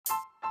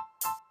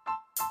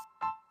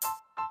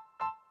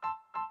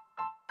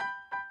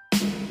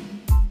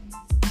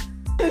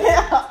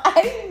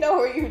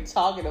what you were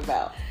talking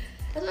about.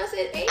 That's what I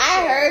said. Acre.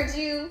 I heard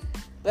you,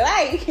 but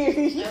I ain't hear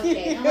you.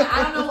 Okay,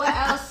 I don't know what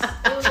else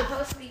it was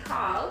supposed to be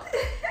called.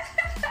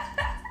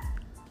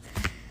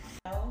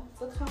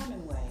 The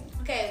common way.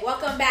 Okay,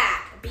 welcome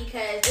back,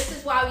 because this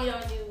is why we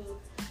don't do.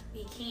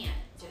 We can't,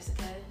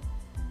 Jessica.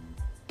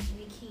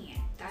 We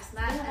can't. That's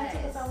not us. That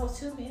took us almost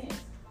 2 minutes.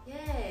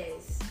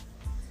 Yes,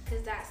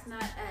 because that's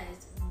not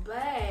us.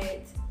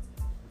 But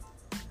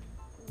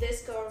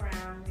this go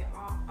around, we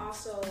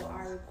also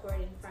are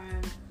recording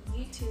from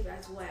YouTube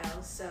as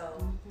well.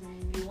 So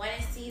if you want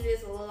to see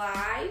this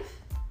live,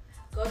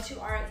 go to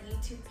our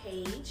YouTube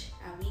page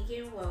at We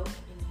Get Woke,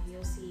 and then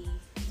you'll see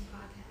this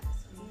podcast.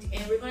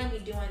 And we're going to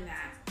be doing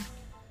that.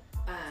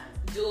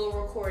 Dual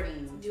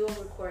recording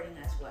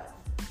as well.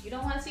 You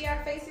don't want to see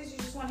our faces, you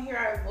just want to hear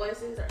our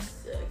voices, our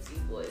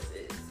sexy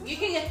voices. You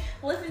can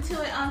listen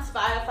to it on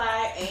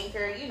Spotify,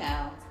 Anchor,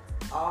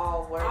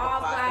 all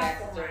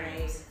podcasts are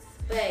made.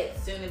 But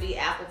soon to be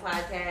Apple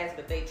Podcasts,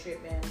 but they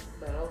tripping.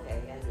 But okay, I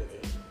get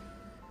it.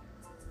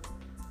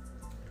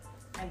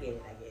 I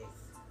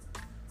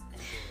guess.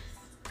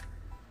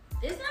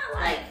 It's not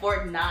like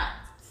Fort Knox.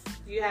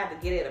 You have to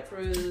get it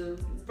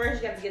approved.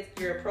 First, you have to get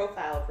your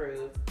profile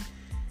approved,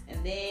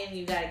 and then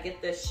you got to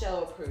get the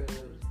show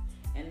approved,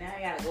 and now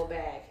you got to go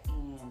back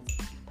and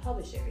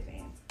publish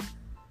everything.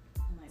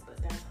 I'm like, but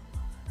that's a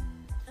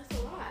lot. That's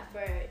a lot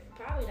for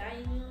probably not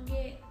even gonna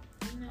get.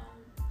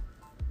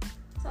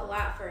 It's a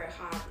lot for a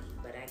hobby,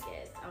 but I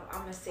guess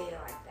I'm gonna say it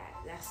like that.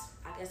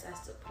 I guess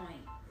that's the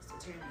point, is to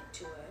turn it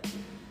to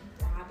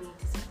a hobby,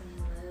 to something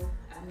you love.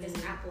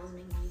 Because Apple is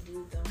making you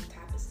do those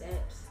type of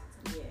steps.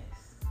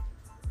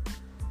 Yes.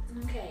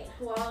 Okay.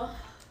 Well,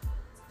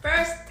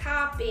 first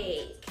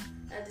topic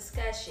of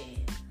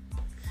discussion.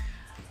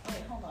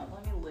 Wait, hold on.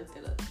 Let me lift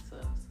it up so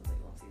they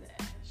won't see the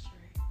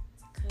ashtray.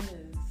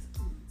 Cause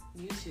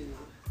YouTube.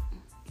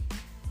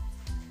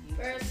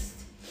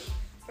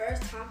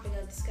 First topic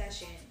of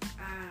discussion.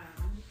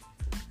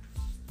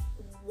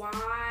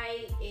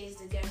 Why is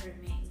the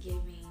government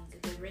giving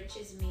the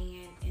richest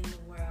man in the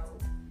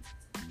world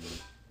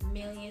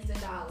millions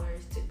of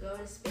dollars to go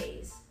to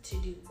space to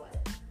do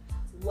what?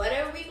 What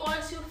are we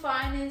going to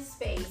find in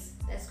space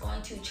that's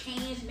going to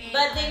change mankind?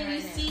 But then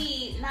you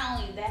see, not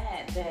only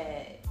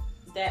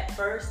that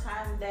first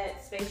time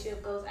that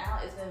spaceship goes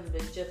out, it's going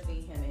to just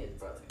be him and his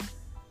brother.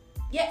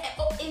 Yeah,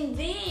 and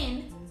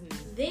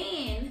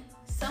then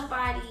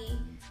somebody,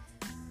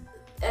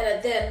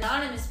 the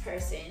anonymous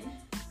person,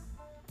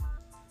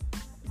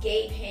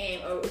 gave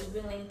him, or was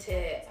willing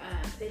to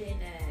put in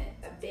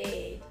a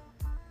bid.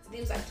 I think it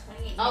was like $28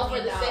 million. Oh, for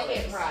the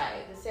second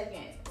prize. The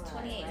second prize,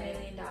 $28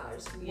 million. Yeah,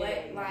 What,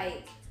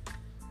 like...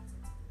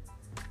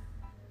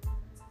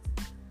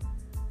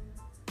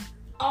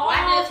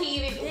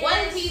 What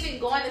is he even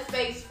going to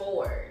space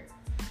for?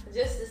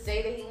 Just to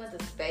say that he went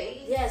to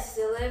space? Yes,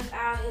 to live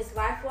out his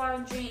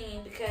lifelong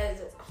dream, because...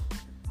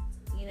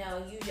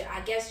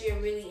 I guess you're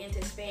really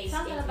into space.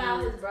 Something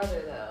about his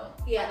brother, though.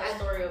 Yeah. Like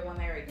the story of when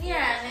they were kids.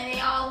 Yeah, and then they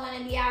all want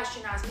to be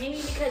astronauts.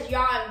 Maybe because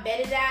y'all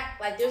embedded that.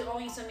 Like, there's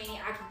only so many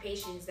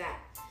occupations that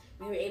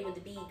we were able to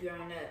be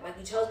growing up. Like,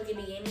 you chose we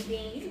could be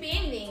anything. You could be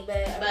anything, but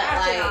an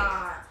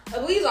astronaut, a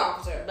police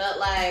officer,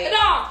 a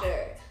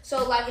doctor.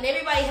 So, like, and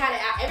everybody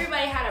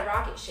had a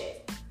rocket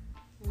ship.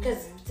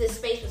 Because the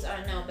space was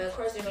unknown. But, of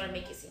course, they're going to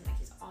make it seem like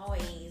he's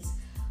always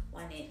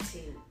wanted to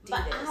do this.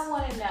 I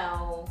want to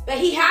know. But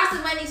he has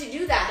the money to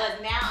do that.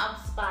 But now I'm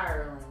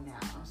spiraling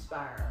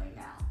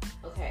now.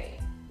 Okay.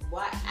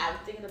 Why? I'm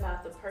thinking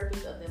about the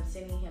purpose of them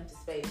sending him to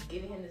space,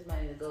 giving him this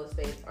money to go to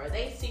space. Are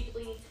they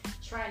secretly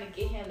trying to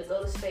get him to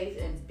go to space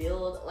and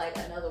build like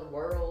another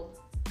world?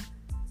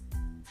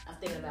 I'm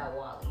thinking about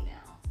Wall-E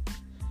now.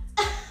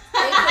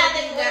 They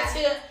went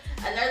to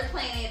another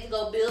planet to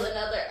go build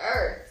another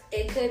Earth.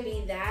 It could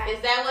be that.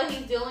 Is that what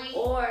he's doing?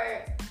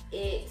 Or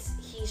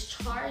he's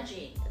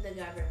charging the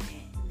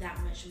government that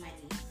much money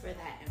for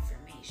that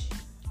information.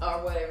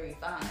 Or whatever you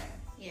find.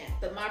 Yeah,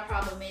 but my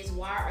problem is,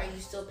 why are you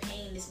still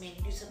paying this man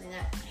to do something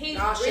that he's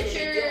y'all shouldn't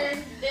richer be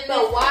doing? than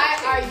But why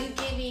are you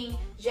giving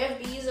Jeff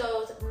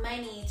Bezos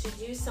money to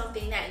do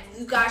something that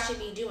you guys should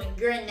be doing?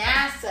 You're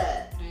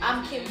NASA.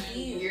 I'm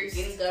confused. You're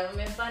getting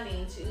government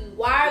funding to.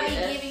 Why are we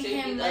giving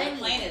him money?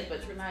 Planets,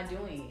 but you're not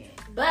doing it.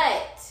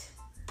 But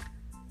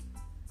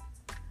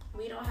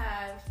we don't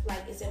have,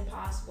 like, it's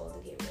impossible to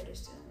get rid of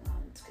student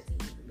loans because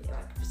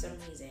for some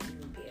reason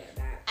you pay that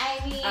back. I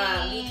mean,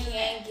 we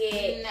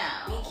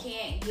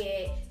can't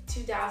get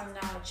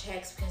 $2,000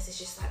 checks because it's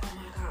just like, oh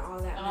my god, all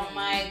that money. Oh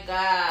my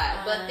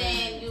god! But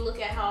then you look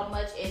at how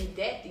much in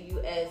debt the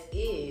U.S.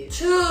 is.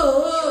 To who?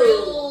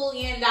 $1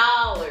 trillion. To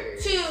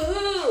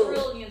who?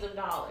 Trillions of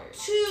dollars.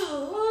 To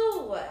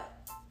who? Like,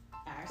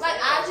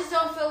 I just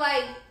don't feel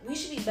like we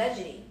should be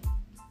budgeting.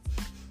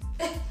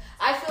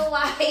 I feel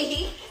like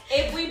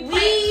if we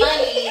print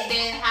money,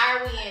 then how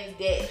are we in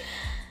debt?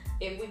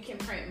 If we can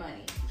print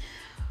money,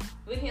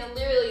 we can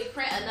literally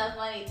print enough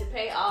money to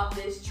pay off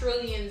this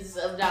trillions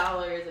of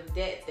dollars of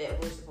debt that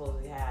we're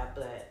supposed to have.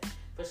 But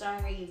for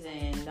some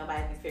reason,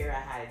 nobody can figure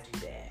out how to do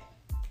that.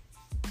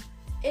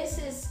 It's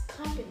his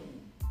company.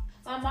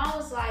 My mom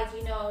was like,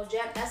 you know,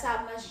 Jeff, that's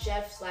how much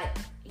Jeff's like,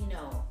 you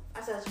know,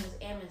 I said it was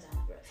Amazon,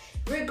 bro.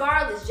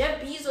 Regardless,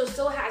 Jeff Bezos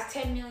still has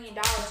 $10 million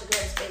to go to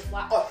space.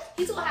 Or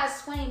he still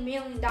has $20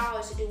 million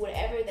to do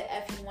whatever the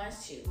F he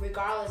wants to,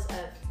 regardless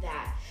of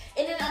that.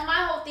 And then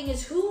my whole thing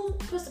is, who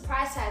puts the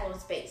price tag on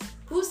space?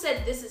 Who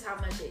said this is how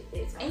much it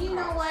is? And you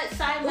know what?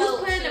 Side note, who's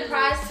putting the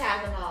price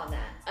tag on all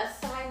that?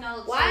 A side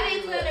note. Why are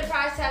they putting the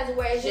price tag to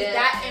where it's just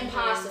that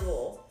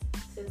impossible?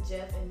 To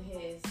Jeff and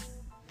his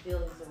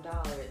billions of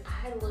dollars.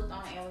 I looked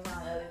on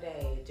Amazon the other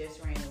day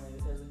just randomly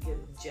because we give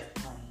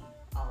Jeff money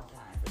all the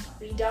time for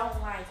something. We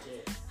don't like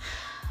it.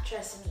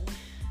 Trust me,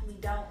 we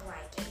don't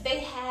like it. They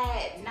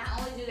had, not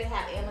only do they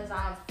have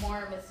Amazon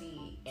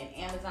Pharmacy and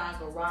Amazon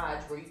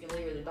Garage where you can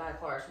literally buy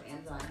cars from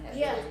Amazon and have it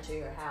delivered to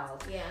your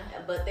house. Yeah.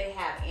 But they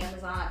have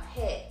Amazon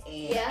Pet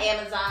and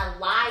Amazon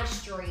Live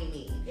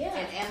Streaming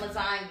and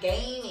Amazon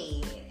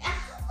Gaming. And I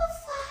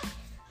was like,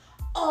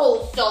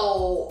 oh,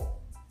 so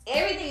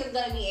everything is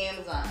going to be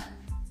Amazon.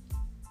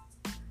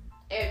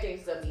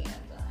 Everything's going to be Amazon.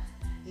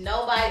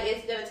 Nobody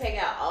is going to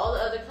take out all the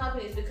other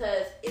companies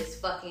because it's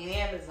fucking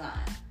Amazon.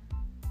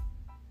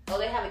 Oh,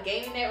 they have a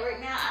gaming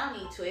network now? I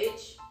don't need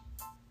Twitch.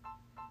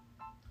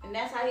 And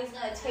that's how he's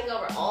going to take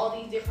over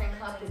all these different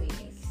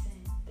companies.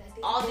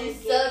 All these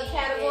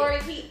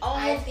subcategories. He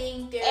owns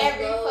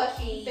every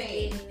fucking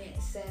thing. Getting it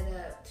set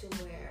up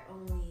to where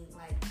only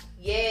like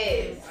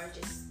are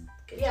just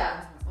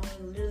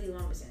only literally 1%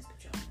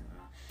 controlling the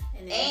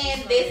world.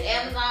 And this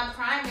Amazon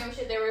Prime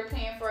membership that we're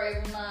paying for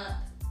every month.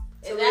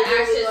 Is that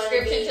our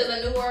subscription to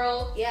the New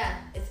World? Yeah,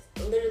 it's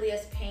literally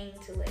us paying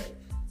to live.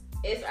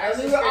 It's our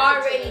we're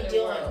already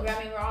doing.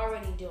 We're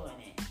already doing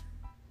it.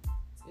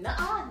 No,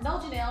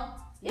 Janelle.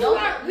 Yeah,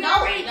 we're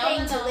already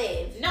paying to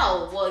live.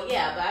 No, well,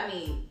 yeah, but I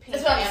mean,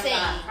 that's what I'm Amazon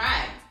saying.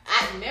 Prime.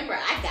 I remember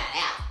I got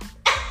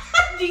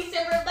out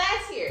December of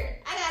last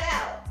year. I got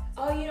out.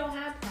 Oh, you don't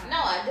have Prime? No,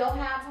 I don't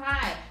have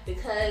Prime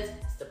because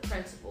it's the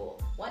principle.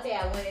 One day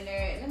I went in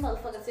there and the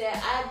motherfucker said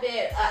I've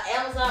been an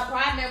Amazon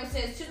Prime member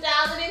since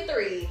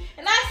 2003,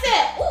 and I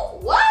said, "Oh,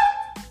 what?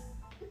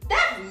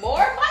 That's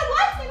more of my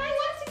life than I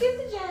wanted to give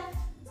to Jeff."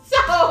 So,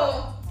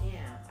 I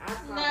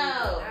probably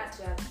not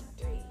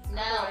 2003.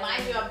 No,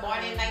 mind you, I'm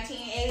born in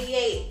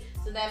 1988,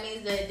 so that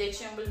means the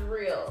addiction was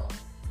real.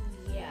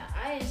 Yeah,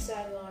 I didn't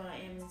start going on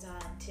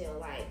Amazon until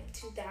like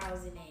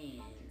 2000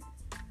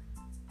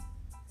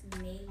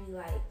 and maybe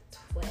like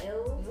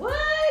 12.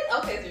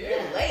 What? Okay, so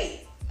you're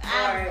late.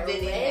 I've been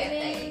in that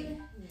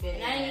thing.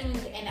 And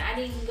I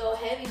didn't even go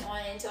heavy on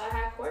it until I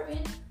had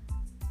Corbin.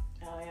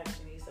 Oh, yeah, but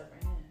you need stuff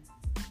for him.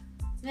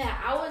 Yeah,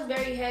 I was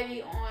very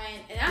heavy on,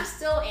 and I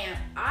still am.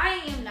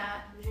 I am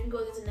not, we can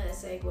go to another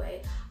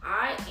segue.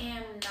 I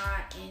am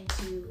not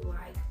into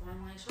like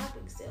online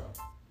shopping still.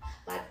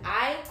 Like,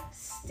 I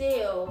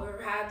still would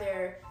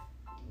rather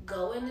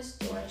go in the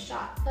store and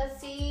shop. But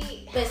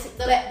see,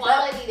 the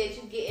quality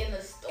that you get in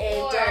the store. It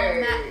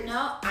don't matter.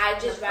 No, I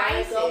just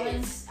rather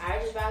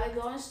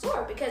go in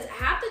store because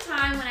half the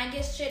time when I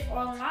get shit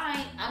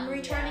online, I'm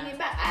returning it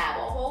back. I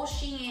have a whole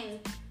Shein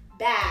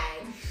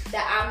bag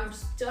that I'm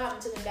still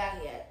haven't taken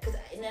back yet because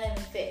none of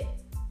them fit.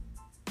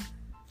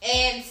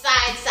 And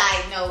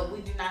side note, we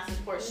do not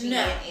support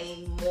Shein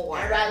anymore.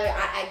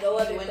 I go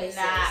other places.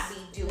 You would not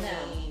be doing.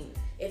 No.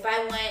 If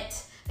I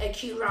went a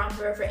cute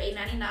romper for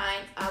 $8.99,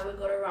 I would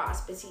go to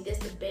Ross. But see, this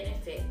is the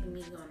benefit of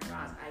me going to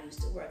Ross. I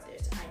used to work there,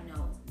 so I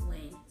know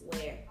when,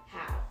 where,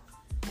 how.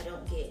 I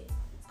don't get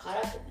caught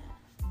up in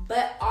that.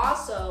 But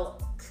also,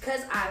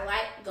 because I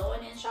like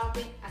going in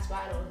shopping, that's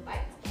why I don't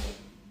invite nobody.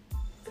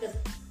 Because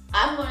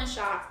I'm going to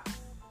shop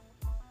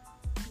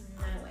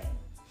my way.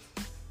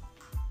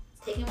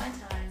 Taking my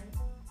time.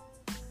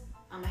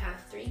 I'm going to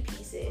have 3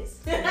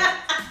 pieces.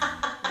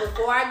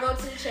 Before I go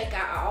to the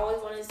checkout, I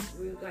always want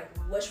to like,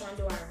 which one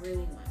do I really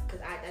want? Because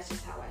that's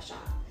just how I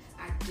shop.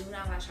 I do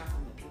not like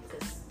shopping with people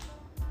because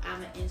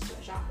I'm an in-store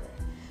shopper.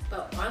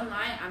 But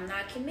online, I'm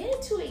not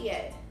committed to it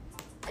yet.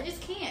 I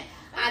just can't.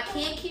 I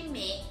can't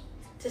commit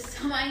to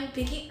somebody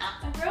picking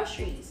out my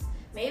groceries.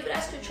 Maybe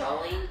that's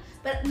controlling,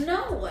 but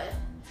no.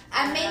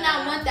 I may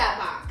not want that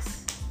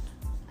box.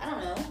 I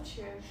don't know.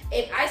 True.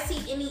 If I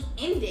see any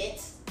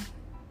indents,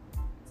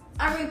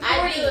 I'm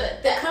reporting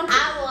the company.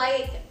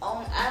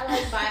 I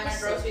like buying my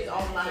groceries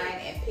online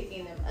and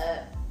picking them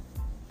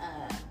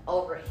up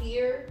over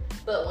here.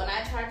 But when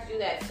I try to do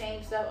that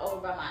same stuff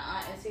over by my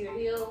aunt in Cedar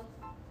Hill,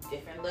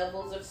 different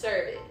levels of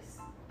service.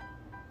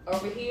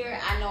 Over here,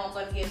 I know I'm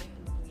going to get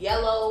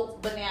yellow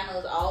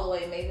bananas all the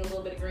way, maybe a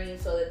little bit of green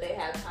so that they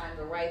have time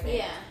to ripen.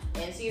 Yeah.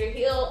 In Cedar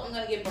Hill, I'm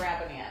going to get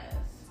brown bananas.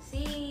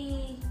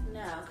 See,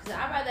 no, because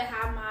I'd rather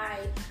have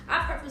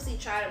I purposely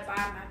try to buy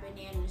my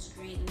bananas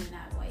green in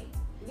that way.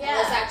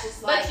 Yeah,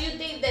 but you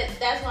think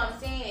that's what I'm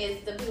saying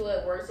is the people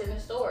that works in the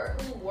store,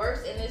 who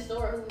works in the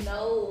store, who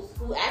knows,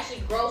 who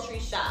actually grocery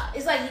shop.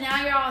 It's like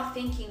now you're all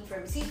thinking for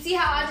me. See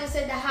how I just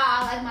said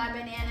how I like my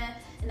banana,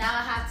 and now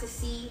I have to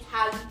see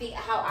how you think,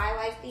 how I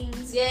like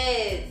things.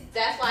 Yes,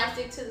 that's why I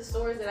stick to the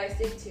stores that I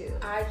stick to.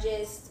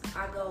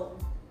 I go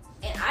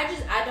And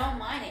I don't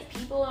mind it.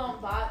 People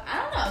don't bother.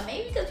 I don't know.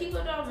 Maybe because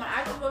people don't. When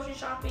I go grocery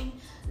shopping,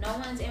 no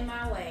one's in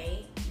my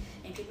way,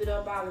 and people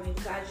don't bother me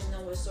because I just know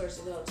what stores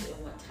to go to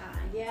and what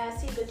time. Yeah,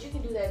 see, but you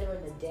can do that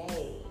during the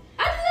day.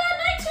 I do that at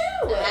night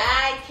too.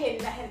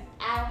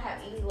 I don't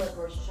have any luck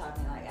grocery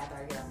shopping like after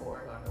I get on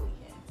board on the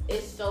weekend.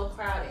 It's so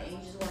crowded, and you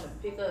just want to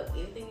pick up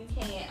anything you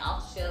can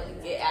off the shelf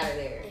and get out of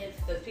there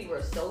because people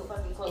are so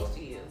fucking close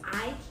to you.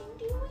 I can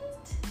do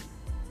it.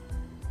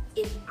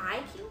 If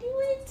I can do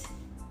it,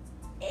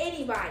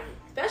 anybody,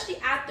 especially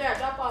after I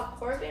drop off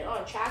Corbin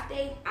on track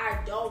day, I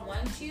don't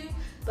want to,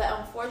 but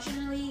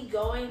unfortunately,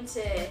 going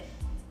to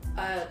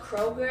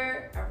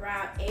Kroger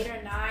around 8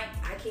 or 9,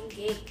 I can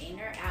get in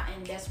or out,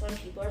 and that's when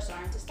people are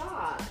starting to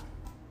stop.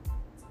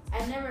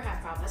 I never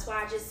have problems. That's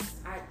why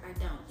I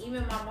don't.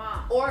 Even my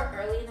mom, or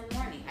early in the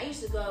morning. I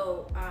used to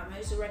go, I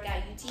used to work at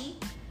UT. I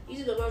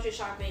used to go grocery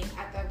shopping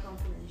after I come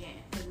from the gym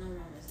because no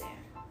one was there.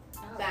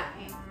 Oh, That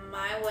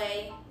my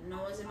way,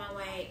 no one's in my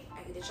way.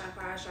 I get to shop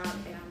how I shop,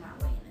 and I'm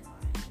not waiting in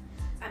line.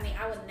 I mean,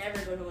 I would never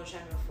go to go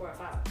shopping before 4 or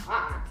 5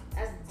 o'clock.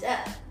 That's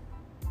dumb.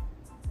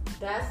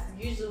 That's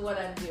usually what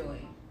I'm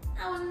doing.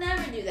 I would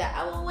never do that.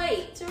 I will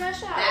wait to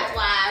rush hour. That's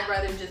why I'd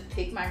rather just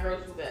pick my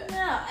groceries up.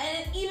 No,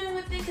 and even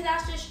with it, because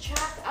that's just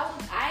traffic.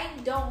 I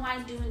don't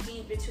like doing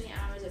things between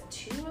hours of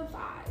 2 and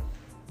 5.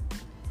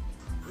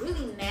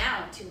 Really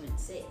now 2 and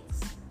 6.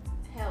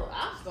 Hell,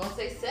 I was gonna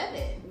say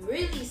 7.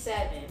 Really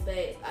 7,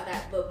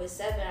 but with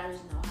 7 I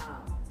just know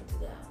how to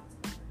go.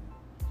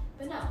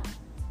 But no,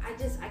 I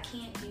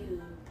can't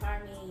do.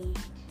 Pardon me.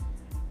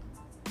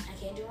 I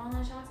can't do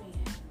online shopping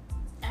yet.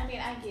 I mean,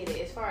 I get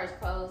it. As far as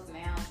clothes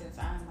now, since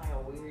I'm like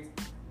a weird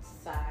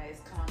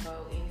size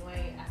combo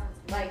anyway, I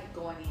like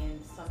going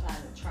in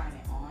sometimes and trying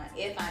it on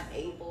if I'm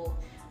able.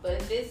 But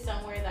if it's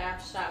somewhere that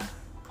I've shopped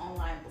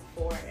online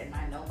before and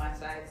I know my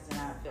sizes and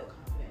I feel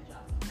confident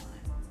shopping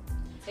online.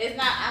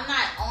 I'm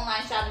not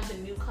online shopping to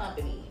new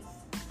companies.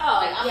 Oh,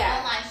 I'm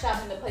online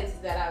shopping to places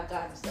that I've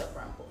gotten stuff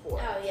from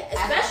before. Oh yeah,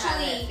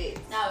 especially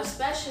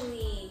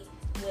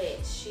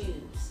with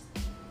shoes.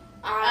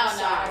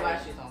 I don't buy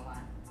shoes online. I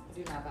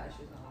do not buy shoes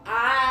online.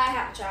 I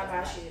have to try to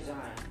buy shoes on.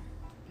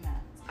 No.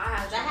 I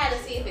had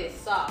to see if it's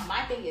soft.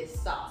 My thing is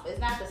soft. It's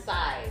not the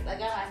size. I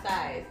got my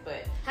size,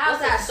 but how's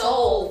that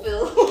sole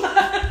feel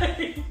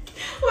like?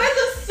 Where's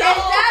the sole? Is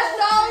that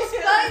sole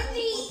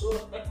spongy?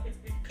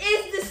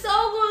 Is the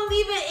sole going to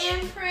leave an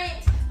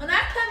imprint? When I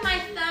cut my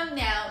thumb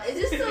down, is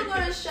it still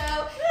going to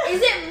show?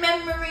 Is it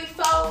memory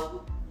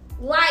foam?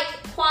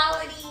 Like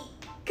quality?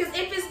 Because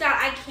if it's not,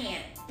 I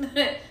can't.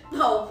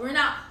 No, we're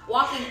not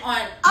walking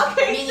on.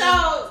 Okay, many,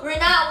 so we're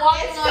not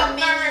walking on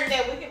many.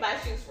 That we can buy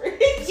shoes for.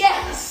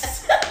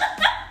 Yes.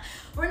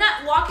 We're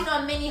not walking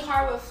on many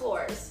hardwood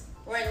floors.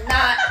 We're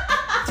not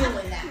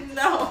doing that.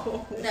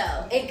 No.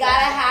 It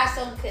gotta have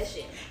some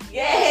cushion.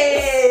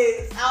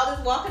 Yes. I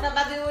was walking up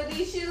my building with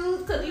these shoes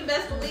because you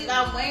best believe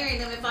I'm wearing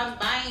them if I'm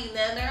buying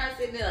them. They're not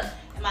sitting in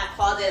my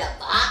closet a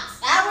box.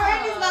 I'm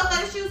wearing these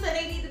motherfucking shoes, so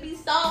they need to be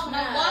soft when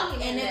I'm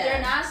walking in and if there.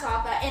 they're not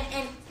soft,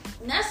 and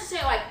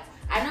necessarily, like,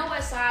 I know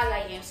what size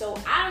I am, so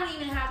I don't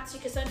even have to,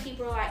 because some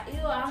people are like,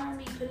 ew, I don't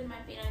want to be putting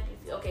my feet on your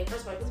feet. Okay,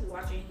 first of all, you're supposed to be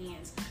washing your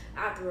hands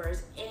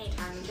afterwards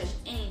anytime you touch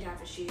any type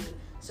of shoe,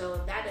 so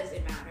that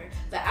doesn't matter.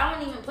 But I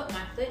don't even put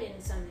my foot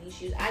in some of these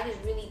shoes. I just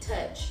really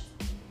touch.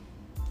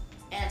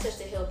 And I touch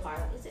the heel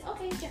part. Is it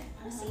okay? Yeah,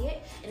 I see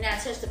it. And then I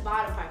touch the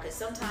bottom part, because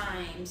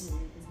sometimes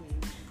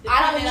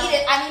I don't need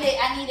it. I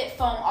need it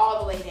foam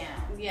all the way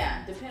down.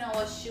 Yeah, depending on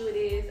what shoe it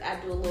is, I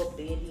do a little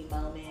bendy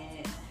moment.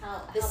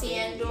 The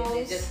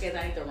sandals. Just because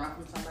I need to run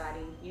from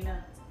somebody, you know.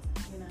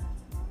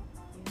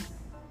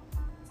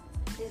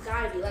 It's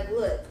gotta be like,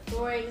 look,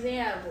 for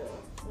example,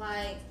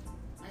 like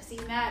I see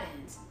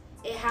Madden's.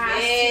 It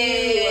has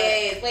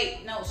to.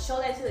 Wait, no, show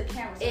that to the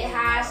camera. So it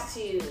has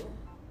to.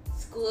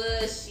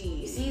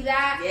 Squishy. See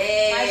that?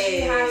 Yes. My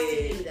shoe has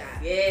to do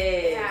that.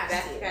 Yes.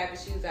 That's the type of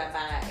shoes I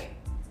buy.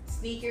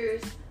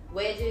 Sneakers,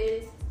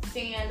 wedges,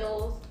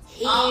 sandals,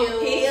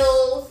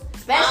 heels,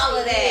 all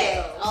of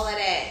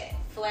that.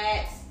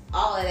 Flats,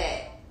 all of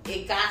that.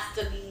 It got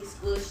to be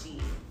squishy.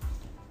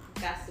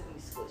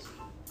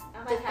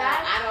 I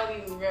don't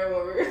even remember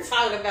what we were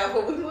talking about,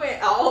 but we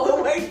went all the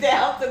way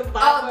down to the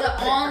bottom. Oh, the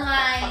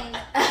online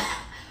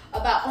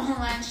about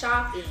online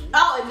shopping.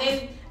 Oh, and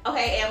then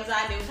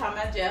Amazon. Then we're talking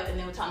about Jeff, and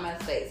then we're talking about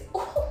his face.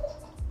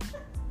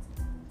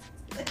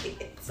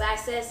 So I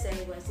said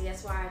segue. See,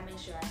 that's why I made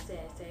sure I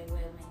said segue when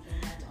it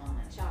came down to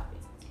online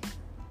shopping,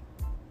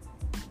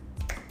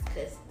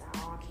 because that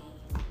all came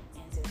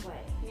into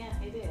play.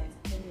 Yeah, it did.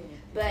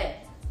 But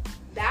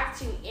back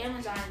to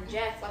Amazon and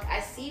Jeff, like, I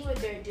see what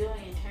they're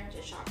doing in terms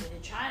of shopping.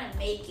 They're trying to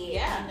make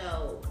it, as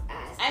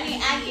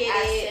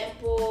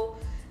simple.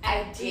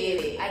 I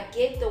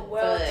get the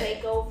world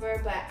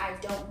takeover, but I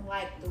don't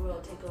like the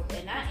world takeover.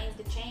 And that ain't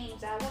the change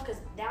that I want, because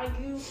now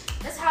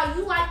that's how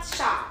you like to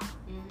shop.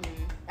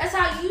 Mm-hmm. That's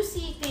how you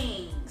see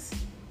things.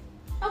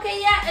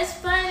 Okay, yeah, it's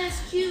fun,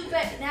 it's cute,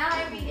 but now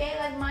every day,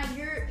 like,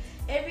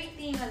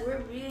 everything, like, we're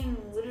being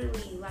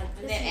literally, like,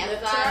 and then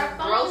Amazon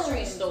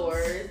grocery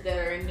stores that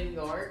are in New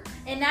York.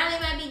 And now they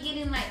might be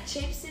getting like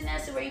chips in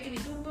that, so where you can be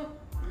boom boom.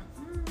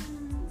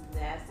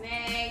 That's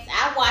next.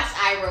 I watched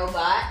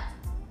iRobot.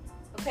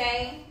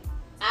 Okay.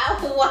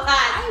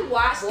 I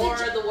watched War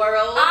of the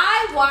World.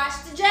 I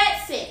watched the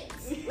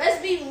Jetsons.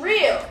 Let's be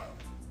real.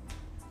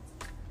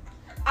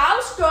 I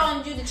was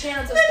scrolling through the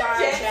channels of Star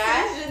Trek.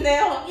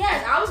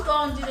 Yes, I was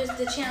going through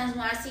the channels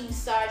when I seen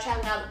Star Trek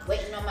when I was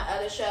waiting on my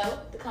other show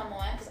to come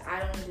on because I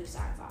don't do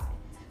sci-fi,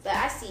 but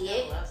I see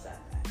it. I love sci-fi.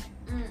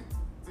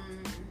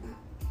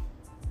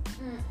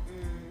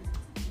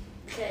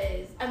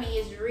 Because I mean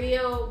it's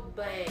real,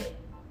 but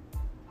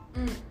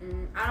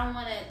I don't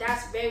want to.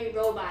 That's very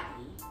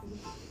robot-y.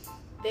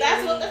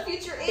 That's what the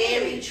future is.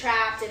 Very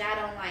trapped, and I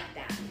don't like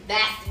that.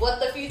 That's what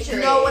the future is. You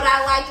know what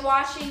I liked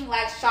watching?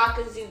 Like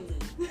Shaka Zulu.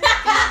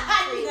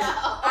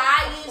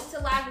 I used to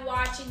like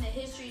watching the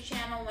History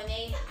Channel when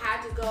they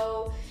had to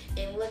go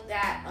and look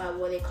at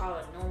what they call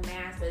it, no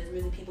mask, but it's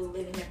really people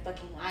living their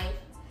fucking life.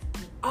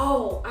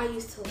 Oh, I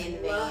used to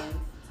love.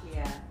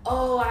 Yeah.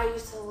 Oh, I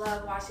used to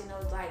love watching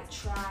those like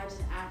tribes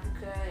in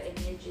Africa, and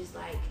they're just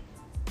like,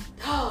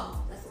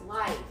 oh, that's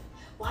life.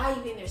 Why are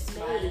you in their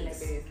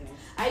space?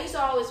 I used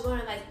to always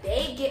wonder, like,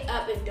 they get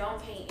up and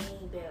don't pay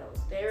any bills.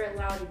 They're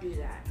allowed to do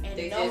that, and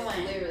they no just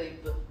one literally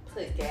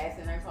put gas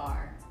in their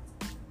car.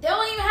 They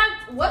don't even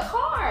have what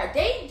car?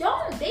 They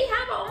don't. They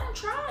have their own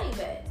tribe.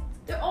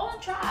 Their own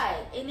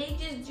tribe, and they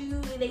just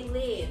do where they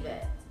live.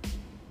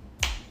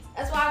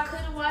 That's why I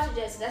couldn't watch it.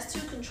 Just that's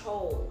too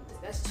controlled.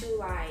 That's too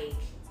like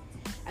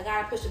I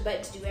gotta push a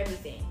button to do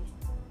everything.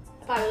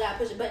 I probably gotta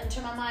push a button to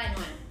turn my mind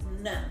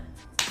on. No.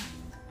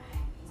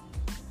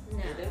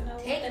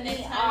 Take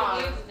me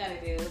off.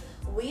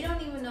 We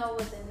don't even know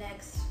what the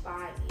next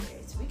 5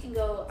 years. We can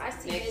go. I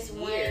see this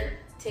one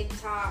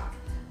TikTok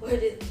where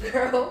this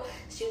girl,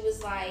 she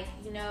was like,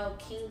 you know,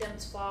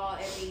 kingdoms fall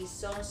every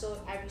so and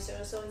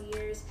so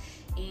years,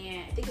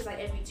 and I think it's like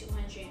every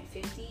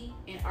 250,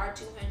 and our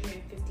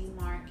 250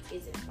 mark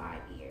is in 5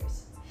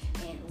 years.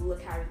 And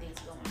look how everything's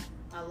going.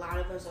 A lot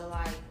of us are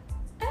like,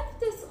 F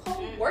this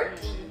whole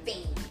working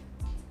thing.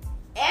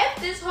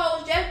 F this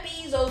whole Jeff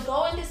Bezos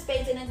going to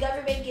space and the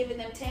government giving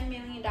them $10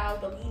 million,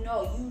 but you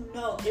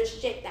know, there's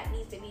shit that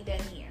needs to be done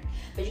here.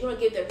 But you're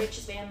gonna give the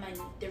richest man money,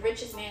 the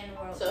richest man in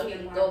the world, so he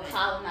can go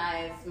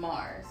colonize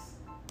Mars.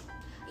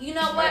 You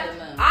know what?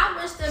 I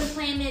wish them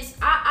planets.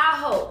 I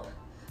hope,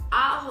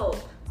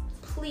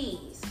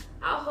 please.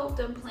 I hope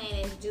them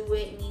planets do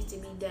what needs to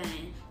be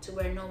done to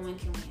where no one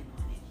can land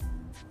on it.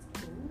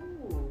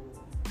 Ooh,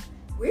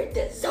 we're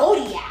the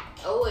Zodiac.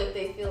 Oh, if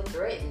they feel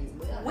threatened.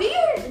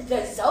 We're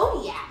the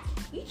Zodiac.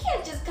 You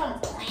can't just come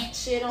plant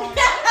shit on us.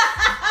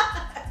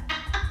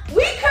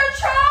 We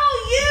control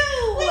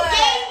you. We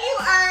gave you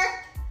Earth.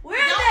 Don't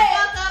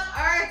fuck up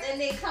Earth and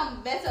then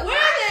come mess up. We're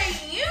the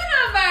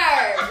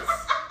universe.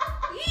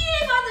 You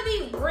ain't about to be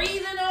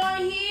breathing on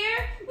here.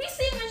 We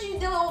see what you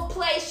do little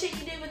play shit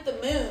you did with the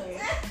moon.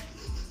 Before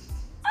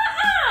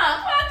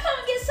I come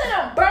and get set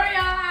up, burn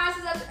y'all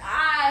houses up.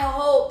 I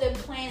hope the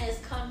planets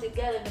come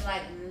together and be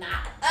like,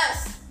 not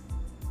us.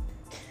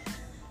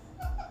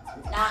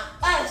 Not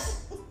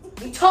us.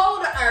 We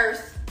told the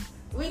Earth.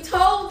 We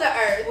told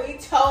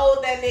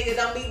that nigga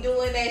don't be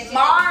doing that shit.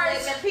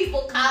 Mars. The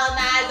people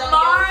colonize on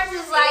Mars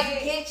is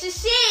like, get your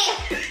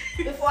shit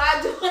before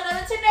I do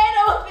another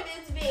tornado up in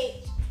this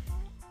bitch.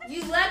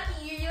 You're lucky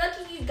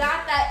you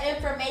got that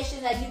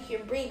information that you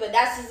can breathe, but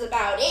that's just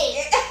about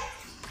it.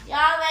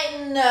 Y'all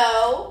like,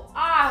 no.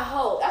 I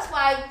hope. That's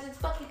why these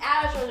fucking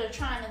astros are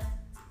trying to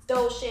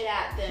throw shit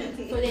at them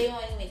before they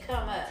don't even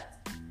come up.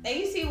 Now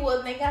you see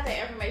when they got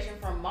that information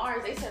from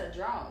Mars, they sent a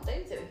drone. They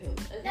didn't send a human.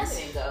 They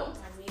didn't go.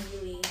 I mean,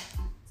 really.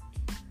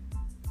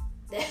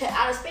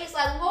 Outer space,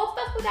 like, go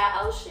fuck with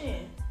that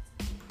ocean.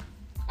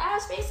 Outer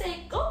space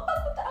saying, go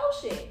fuck with the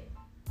ocean.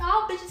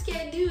 Y'all bitches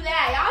can't do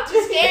that. Y'all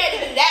too scared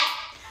to do that.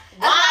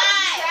 Why?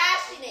 They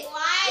trashing it.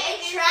 They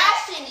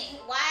trashing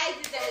it. Why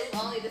is it that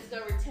we've only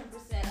discovered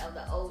 10% of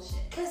the ocean?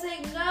 Because they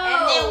know.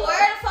 And then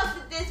where the fuck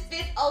did this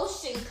 5th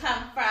ocean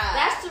come from?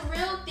 That's the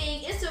real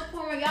thing. It's the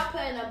point where y'all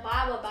put in a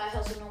Bible about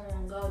how so no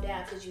one will go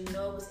down because you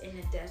know what's in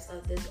the depths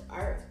of this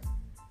earth.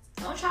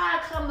 Don't try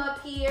to come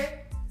up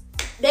here.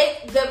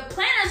 The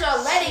planners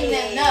are letting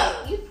them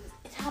know. You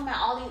talking about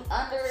all these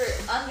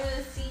under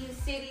the sea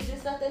cities and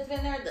stuff that's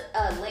been there, the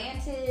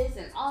Atlantis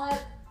and all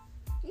that.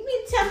 You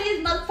mean to tell me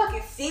there's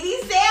motherfucking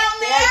cities down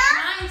there? They're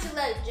trying to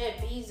let Jeff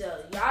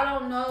Bezos. Y'all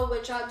don't know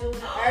what y'all doing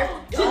on Earth.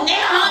 Don't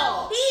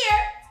come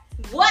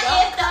here. What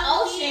if the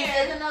ocean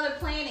is another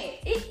planet?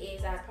 It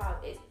is.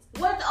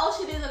 What if the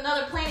ocean is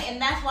another planet and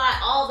that's why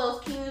all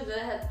those kingdoms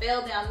that have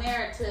fell down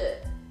there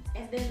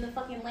and then the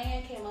fucking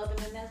land came up and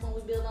then that's when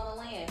we build on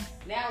the land.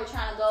 Now we're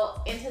trying to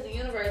go into the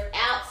universe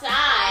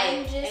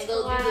outside and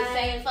go do the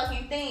same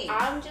fucking thing.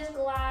 I'm just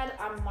glad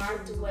I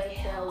marked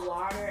with the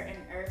water and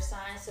earth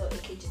signs so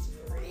it could just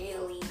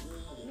really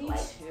be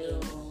like me.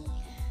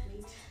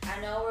 I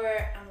know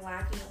I'm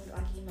lacking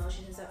like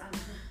emotions, so I'm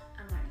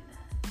learning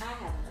that. I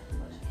have enough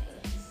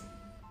emotions.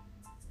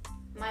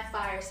 My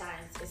fire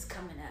signs is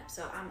coming up,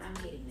 so I'm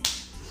getting there.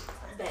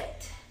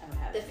 But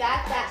the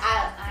fact that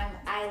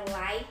I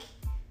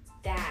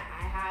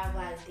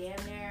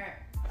damn near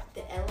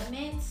the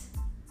elements,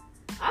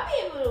 I'll be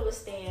able to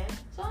withstand.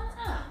 So like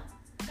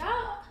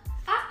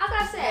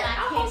I said,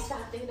 I can't stop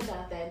thinking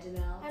about that,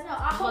 Janelle. I know.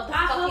 I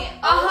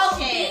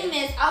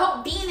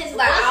hope Venus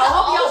like, I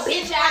hope your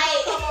bitch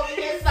ass come over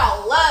here. It's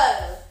about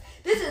love.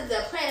 This is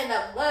the planet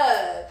of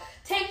love.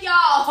 Take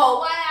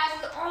y'all white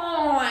asses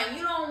on.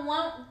 You don't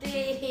want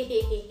this.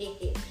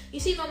 You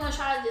see no one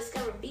trying to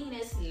discover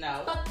Venus?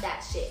 No. Fuck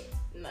that shit.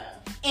 No.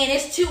 And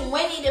it's too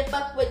windy to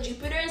fuck with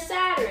Jupiter and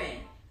Saturn.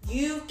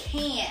 You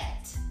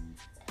can't.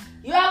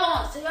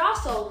 Y'all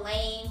so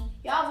lame.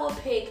 Y'all will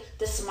pick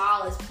the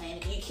smallest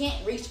planet. You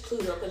can't reach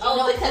Pluto because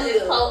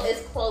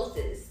it's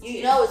closest.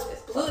 You know it's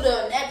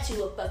Pluto and Neptune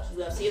will fuck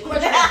you up. So of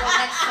course you're gonna go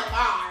next to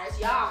Mars.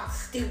 Y'all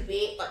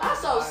stupid. I'm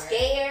so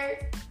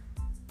scared.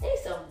 They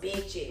some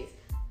bitches.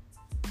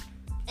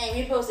 And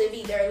we're supposed to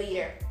be their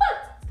leader.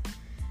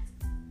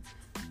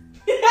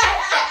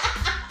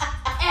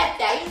 F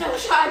that. You know we're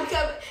trying to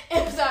become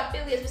Amazon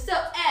affiliates, but still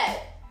F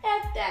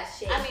that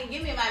shit. I mean,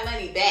 give me my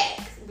money back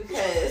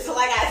because,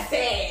 like I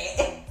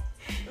said,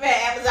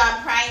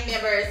 Amazon Prime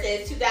member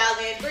since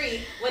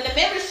 2003 when the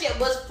membership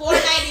was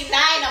 $4.99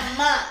 a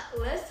month.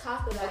 Let's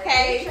talk about it.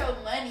 Get your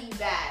money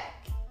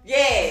back.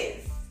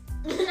 Yes.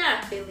 We're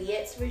not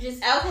affiliates. We're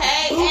just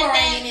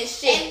boomeranging this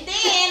shit. And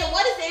then,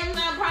 what is the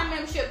Amazon Prime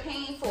membership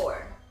paying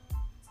for?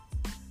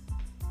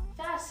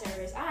 Fast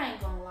service. I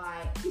ain't gonna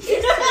lie.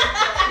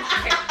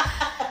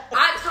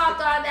 I talked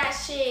all that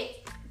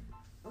shit,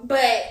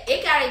 but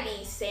it gotta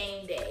be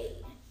same day.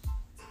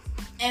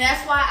 And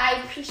that's why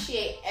I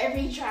appreciate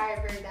every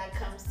driver that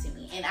comes to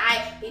me. And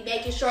I be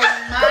making sure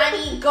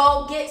money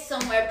go get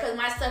somewhere because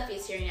my stuff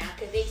is here now.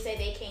 Because they say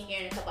they came here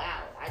in a couple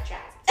hours. I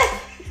tried.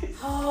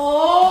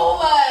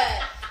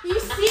 You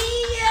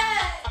see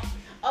that?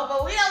 Oh,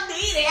 but we don't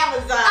need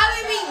Amazon.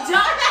 I mean, we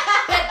don't.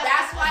 But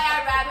that's why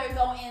I'd rather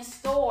go in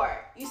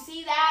store. You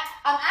see that?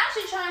 I'm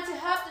actually trying to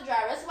help the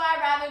driver. That's why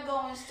I'd rather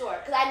go in store.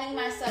 Because I need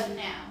my stuff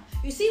now.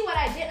 You see what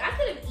I did? I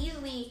could have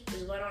easily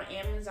just went on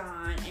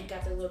Amazon and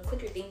got the little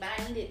quicker thing, but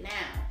I need it now.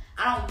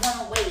 I don't want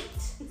to wait.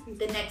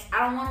 I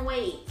don't want to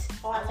wait.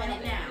 I want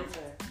it now.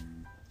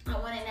 I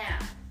want it now.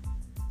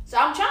 So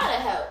I'm trying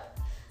to help.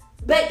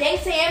 But they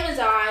say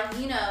Amazon,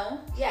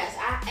 yes,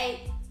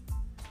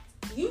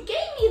 you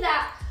gave me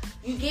that.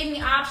 You gave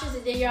me options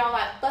and then you're all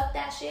like, fuck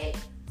that shit.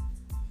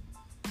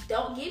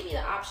 Don't give me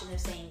the option of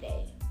same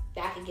day.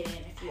 That I can get it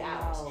in a few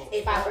hours.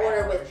 If I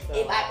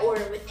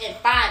order within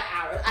 5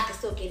 hours, I can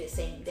still get it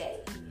same day.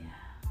 Yeah.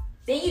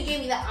 Then you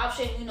give me the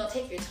option,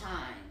 take your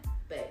time.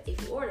 But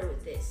if you order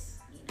with this,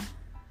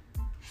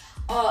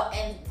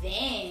 and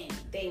then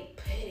they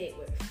put it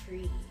with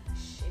free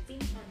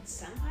shipping on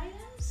some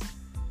items.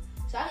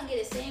 So I can get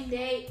it same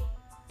day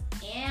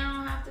and I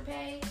don't have to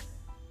pay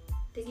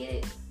to get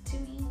it to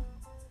me.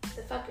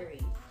 The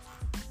fuckery.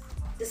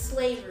 The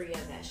slavery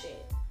of that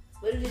shit.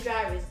 What do the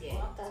drivers get?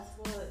 Well, that's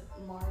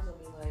what Mars will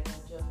be like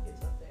when Jeff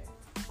gets up there.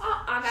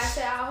 Like I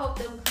said, I hope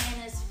them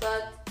planets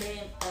fuck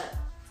them up.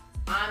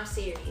 I'm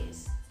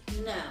serious.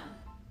 No.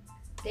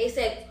 They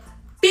said,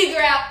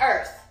 figure out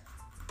Earth.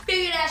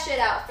 Figure that shit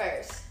out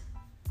first.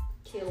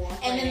 Kill one.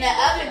 And then the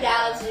other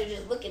galaxies are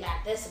just looking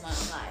at this one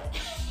like,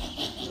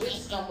 we're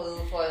just gonna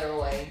move further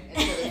away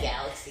into the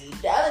galaxy.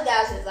 The other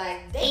galaxy is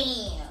like,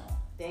 damn.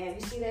 Damn,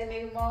 you see that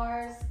nigga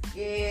Mars?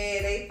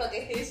 Yeah, they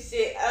fucking his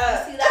shit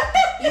up.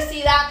 You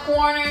see that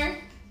corner?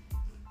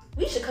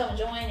 We should come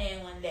join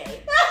in one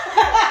day.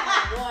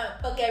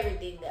 Fuck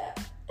everything up.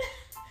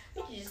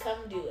 We should just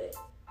come and do it.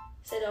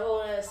 Set a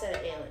whole other set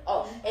of aliens.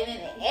 Oh, and then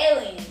the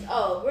aliens.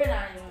 Oh, we're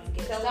not even gonna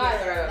get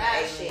started on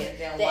that shit.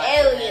 The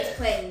aliens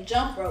playing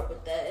jump rope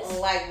with us.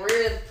 Like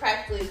we're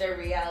practically their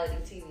reality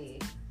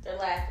TV. They're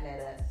laughing at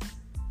us.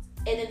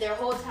 And then their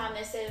whole time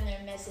they're sending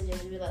their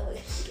messages, we like, look, we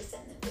can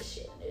send them this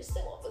shit, and they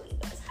still won't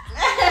believe us.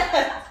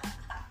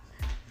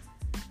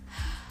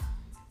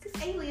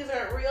 Because aliens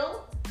aren't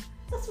real.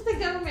 That's what the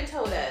government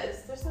told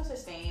us. There's no such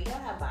thing. They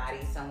don't have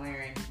bodies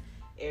somewhere in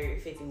Area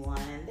 51.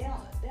 They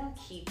don't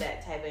keep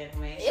that type of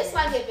information. It's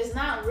like if it's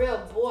not real,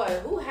 boy,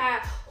 if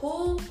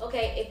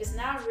it's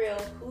not real,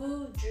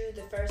 who drew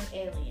the first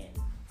alien?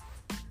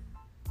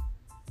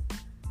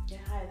 Yeah,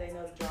 how did they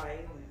know to draw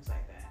aliens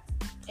like that?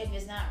 If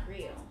it's not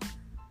real.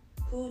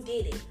 Who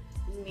did it?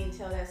 You mean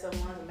tell that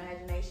someone's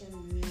imagination?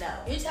 No.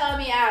 You're telling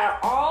me out of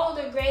all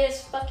the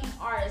greatest fucking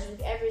artists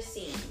we've ever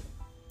seen.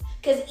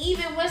 Because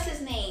even, what's his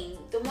name?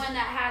 The one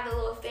that had the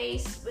little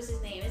face, what's his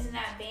name? Isn't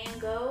that Van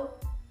Gogh?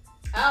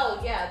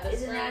 Oh, yeah. The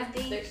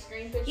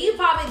screen picture? He's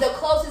probably the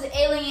closest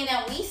alien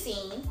that we've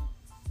seen.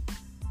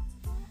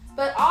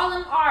 But all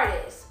them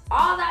artists,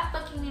 all that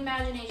fucking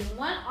imagination,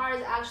 one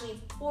artist actually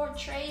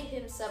portrayed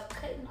himself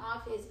cutting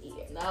off his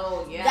ear.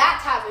 No, yeah.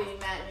 That type of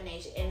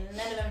imagination. And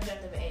none of them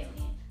dreamt of an alien.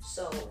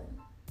 So,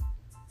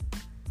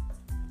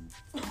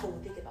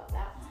 think about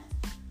that one.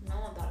 No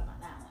one thought about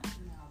that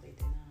one. No, they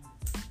did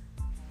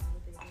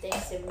not. They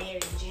said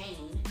Mary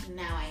Jane.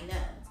 Now I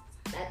know.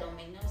 That don't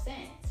make no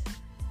sense.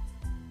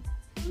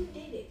 Who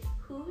did it?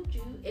 Who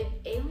drew? If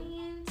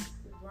aliens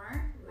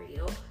weren't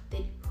real,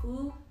 then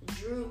who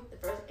drew the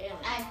first alien?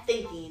 I'm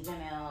thinking,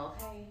 Janelle.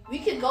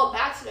 go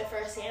back to the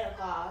first Santa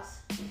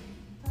Claus. That's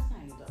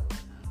not even Santa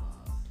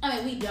Claus. I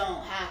mean, we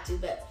don't have to,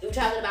 but we're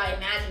talking about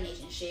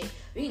imagination shit.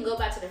 We can go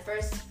back to the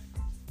first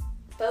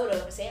photo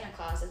of Santa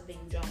Claus that's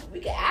being drawn. We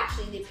could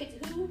actually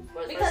depict who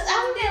was because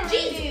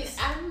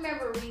I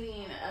remember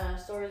reading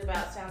stories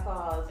about Santa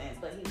Claus,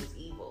 but he was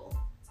evil,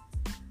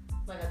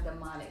 like a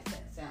demonic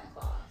Santa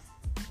Claus.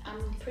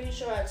 I'm pretty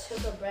sure I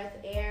took a breath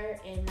of air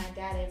and my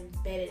dad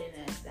embedded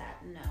in us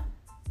that no.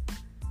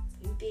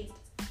 You think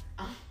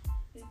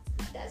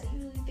Dad said, you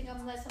really think I'm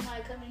gonna let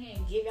somebody come in here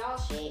and give y'all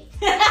shit?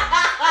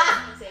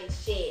 I didn't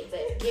say shit,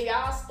 but give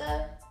y'all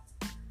stuff?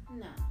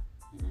 No.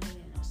 You don't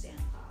even know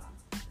Santa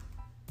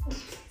Claus.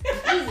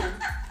 Easy.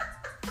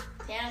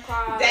 Santa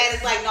Claus. Dad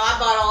is like, no, I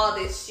bought all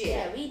this shit.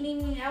 Yeah,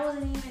 that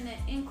wasn't even an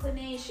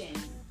inclination.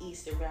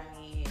 Easter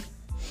bunny.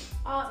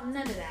 Oh,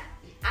 none of that.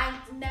 I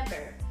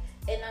never.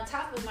 And on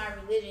top of my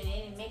religion,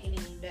 it didn't make it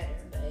any better,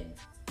 but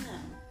no.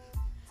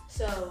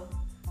 So,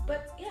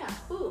 but yeah,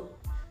 who?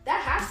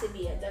 That has to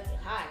be a Duck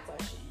and High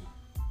question.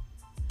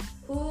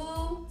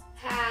 Who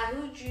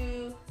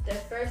drew the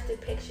first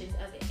depiction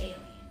of an alien?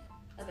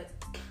 Of a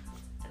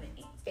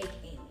fake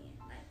alien?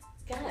 Like,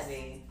 gotta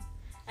be.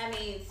 I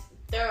mean,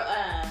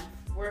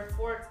 we're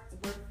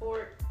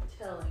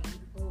foretelling.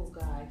 Oh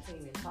God, I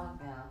can't even talk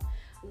now.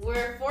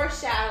 We're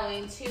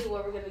foreshadowing to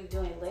what we're gonna be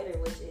doing later,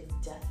 which is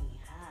Duck and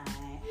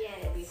High. Yes.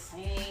 We'll be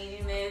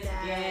playing this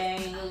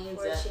game,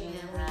 Duck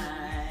and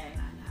High.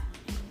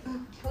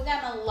 We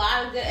got a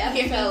lot of good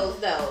episodes,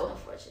 though.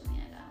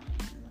 Unfortunately, I got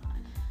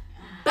one.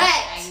 But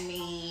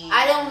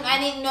I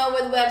didn't know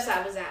where the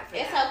website was at for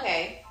it's that.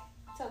 Okay.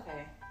 It's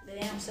okay. The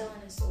damn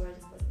selling in stores,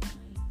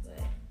 unfortunately.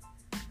 But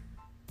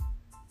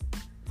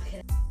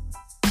okay.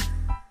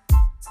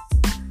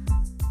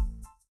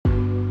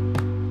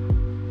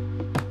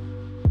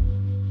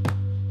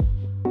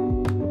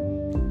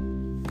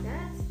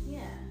 That's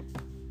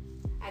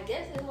I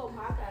guess this whole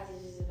podcast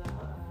is just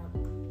about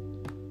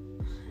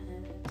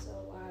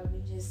we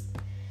just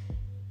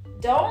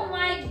don't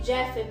like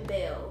Jeff and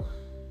Bill.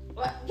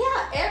 Well,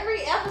 yeah,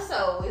 every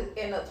episode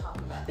we end up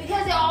talking about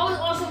because they're always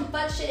on some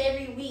fuck shit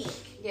every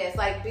week. Yes,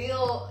 like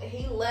Bill,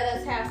 he let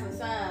us have some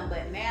sun,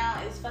 but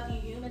now it's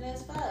fucking humid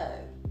as fuck.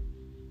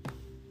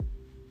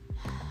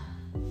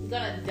 You're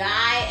gonna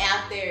die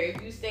out there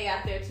if you stay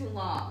out there too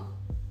long.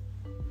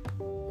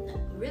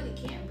 No, really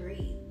can't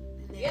breathe.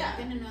 And then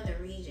depending on the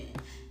region,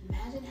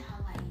 imagine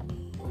how like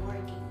New York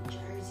and New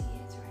Jersey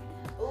is right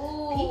now.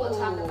 Ooh. People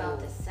talk about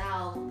the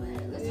South, but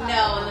let's talk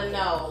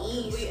about the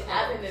East Coast.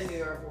 I've been to New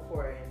York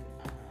before, and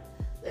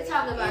let's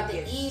talk about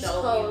the East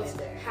Coast,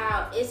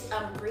 how it's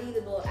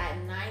unbreathable at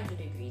 90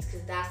 degrees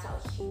because that's how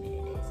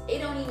humid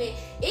it is.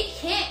 It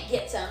can't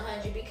get to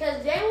 100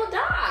 because they will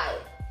die.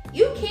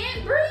 You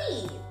can't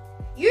breathe.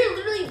 You're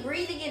literally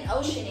breathing in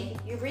ocean.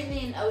 You're breathing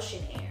in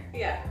ocean air.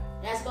 Yeah.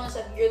 And that's going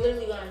stuff. You're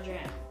literally gonna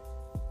drown.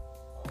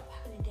 Oh,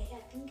 back in the day,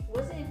 I think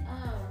wasn't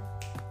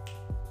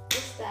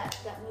what's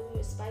that movie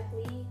with Spike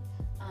Lee?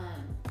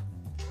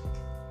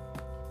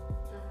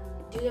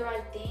 Do the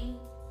Right Thing.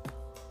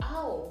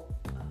 Oh.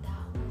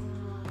 That was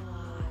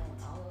hot.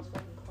 All those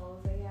fucking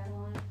clothes they had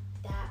on.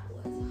 That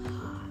was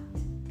hot.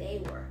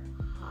 They were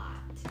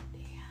hot.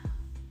 Damn.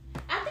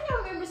 I think I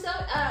remember some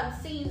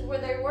scenes where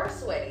they were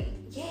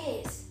sweating.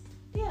 Yes.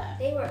 Yeah.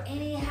 They were,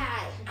 and they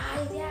had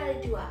to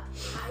do a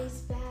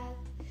ice bath.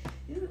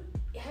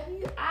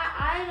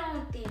 I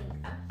don't think,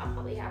 I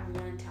probably have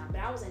one time, but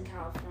I was in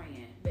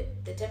California,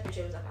 but the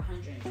temperature was like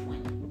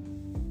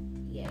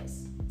 120.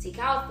 Yes. See,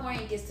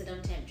 California gets to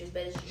them temperatures,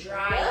 but it's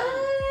dry.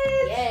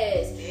 What?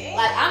 Yes. Damn.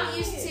 Like, I'm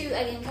used to,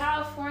 like, in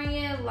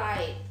California,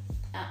 like,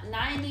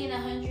 90 and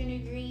 100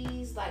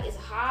 degrees, like, it's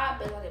hot,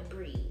 but like a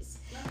breeze.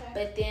 Okay.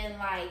 But then,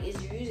 like,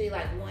 it's usually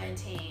like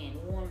 110,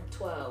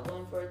 112,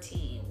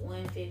 114,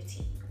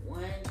 115,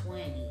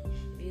 120.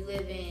 If you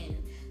live in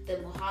the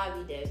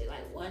Mojave Desert,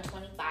 like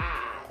 125.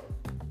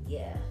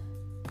 Yeah.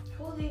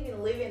 Who's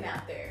even living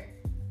out there?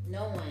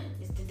 No one.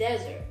 It's the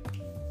desert.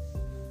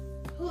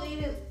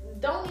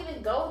 Don't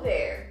even go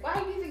there. Why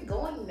are you even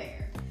going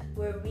there?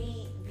 Where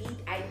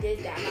I did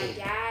that. My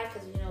dad,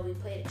 because, we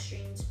played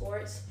extreme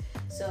sports.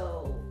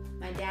 So,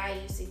 my dad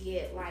used to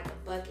get, like, a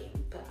bucket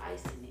and put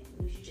ice in it.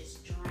 We should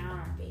just drown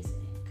our face in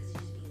it because it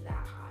just be that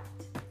hot.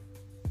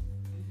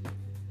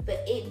 Mm-hmm.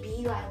 But it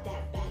be like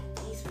that back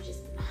east, which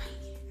is 90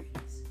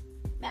 degrees.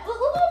 Man, look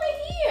over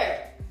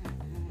here.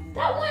 Mm-hmm.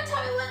 That one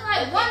time it went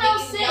like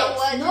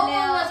 106. No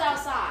one was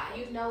outside.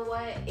 You know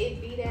what?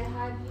 It be that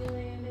hot here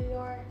in New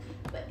York,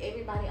 but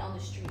everybody on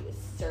the street is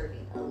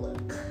serving a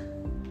look.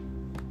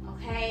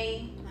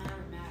 Okay?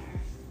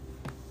 Matter.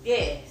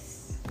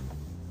 Yes.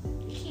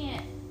 You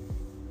can't.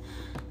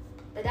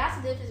 But that's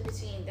still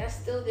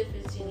the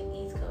difference between the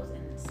East Coast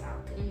and the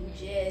South. Because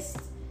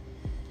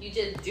you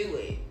just do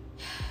it.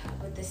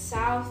 But the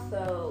South,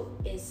 though,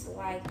 it's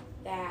like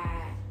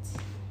that.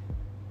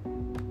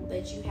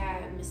 But you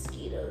have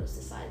mosquitoes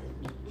the size of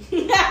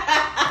me.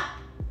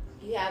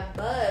 You have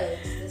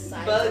bugs the size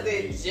of me. Bugs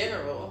in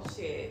general.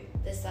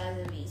 Shit. The size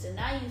of me. So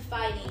now you're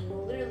fighting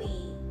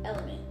literally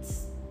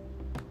elements.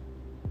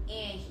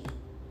 And heat.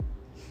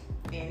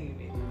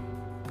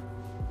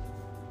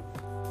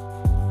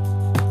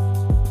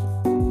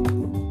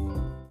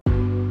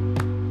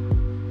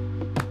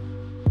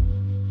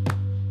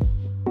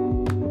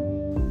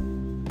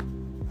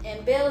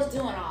 And Bill's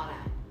doing all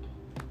that.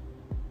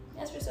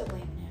 Yes, we're still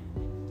blaming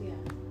him. Yeah.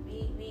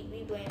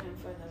 We blame him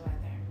for the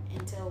weather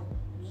until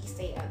we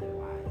say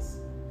otherwise.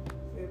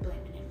 We're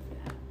blaming him for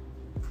that.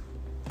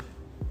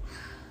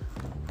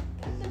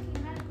 That's a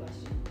key math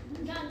question.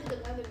 I'm trying to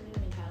think of other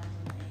movie titles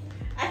on the end.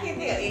 I can't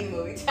think of any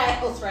movie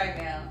titles right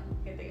now.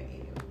 Can't think of any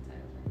movie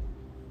titles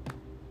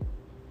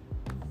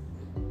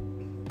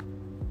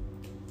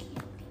Can't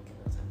think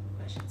of those type of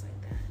questions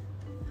like that.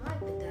 I like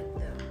the duck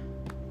though.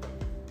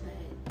 But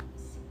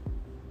let's see.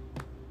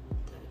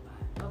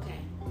 35. Okay.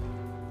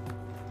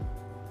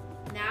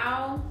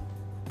 Now,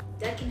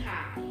 duck and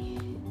high.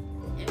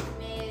 The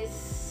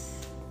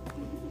infamous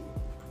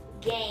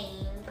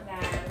game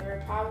that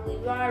we're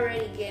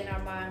already getting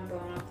our mind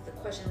blown off with the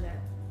question on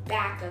the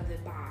back of the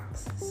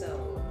box.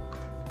 So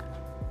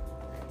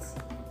let's see.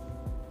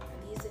 Are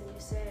these the new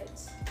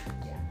sets?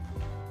 right.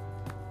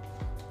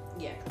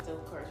 Yeah, because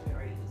of course we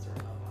already used the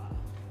remote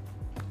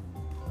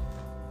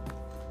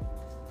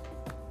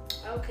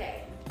model.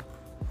 Okay.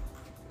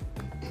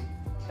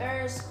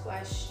 First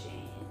question.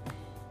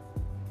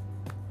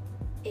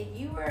 If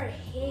you were a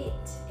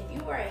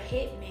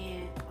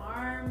hitman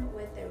armed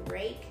with a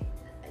rake,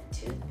 a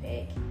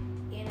toothpick,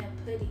 and a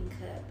pudding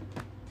cup,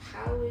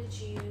 how would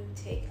you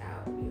take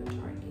out your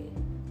target?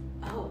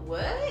 Oh,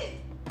 what?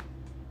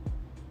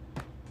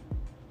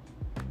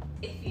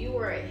 If you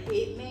were a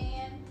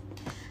hitman?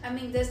 I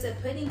mean, does the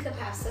pudding cup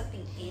have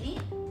something in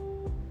it?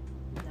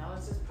 No,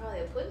 it's just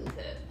probably a pudding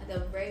cup. Like a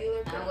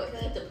regular pudding I would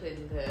cup? eat the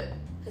pudding cup.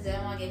 Because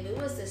if it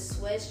was the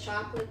Swiss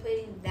chocolate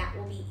pudding, that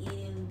will be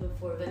eaten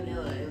before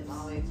Vanilla we is use.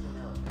 always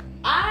vanilla for me.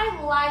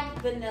 I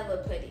like vanilla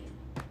pudding.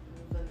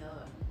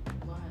 Vanilla.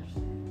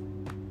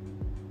 100%.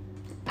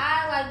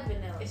 I like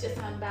vanilla It's just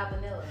something about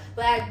vanilla.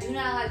 But I do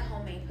not like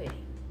homemade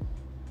pudding.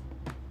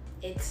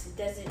 It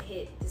doesn't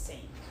hit the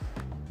same.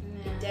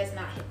 It does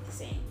not hit the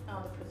same.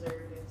 All the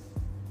preservatives.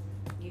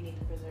 You need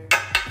the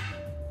preservatives.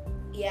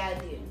 Yeah, I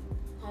do.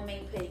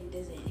 Homemade pudding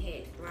doesn't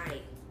hit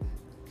right.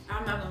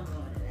 I'm not gonna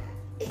go into that.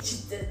 It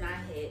just does not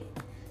hit.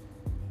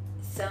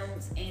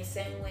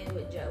 Same way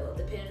with Jello,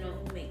 depending on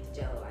who makes the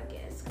Jello, I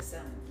guess. Cause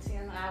See,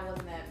 I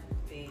wasn't that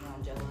big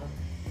on Jello.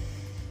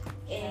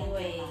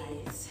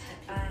 anyways,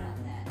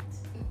 on that.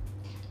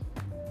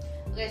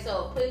 Okay,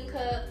 so pudding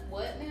cup,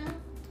 what now?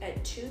 a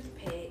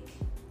toothpick.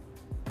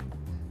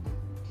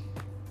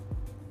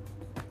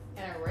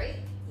 And a rake?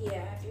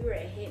 Yeah, if you were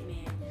a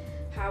hitman,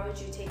 how would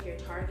you take your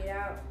target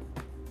out?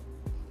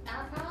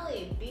 I'll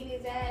probably beat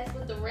his ass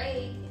with the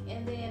rake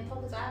and then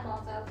poke his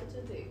eyeballs out with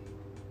the toothpick.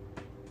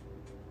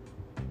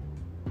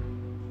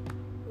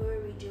 What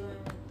are we doing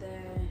with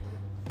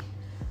the...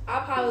 I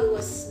probably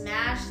would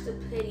smash the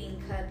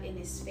pudding cup in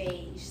his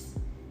face.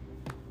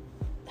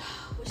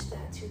 Wish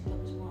that toothpick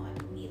was more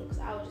like a needle, because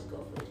I would just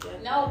go for the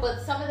drug. No,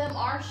 but some of them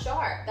are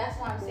sharp. That's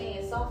why I'm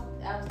saying soft.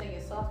 I was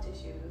thinking soft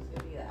tissues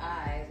would be the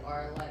eyes,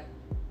 or like,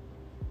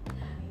 I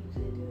mean, you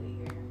could do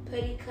it here.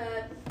 Pudding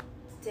cup,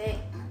 stick,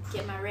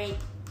 get my rake,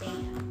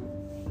 bam.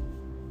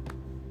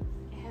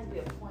 It has to be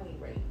a pointy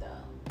rake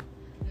though,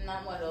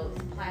 not one of those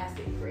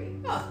plastic rakes.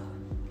 Oh.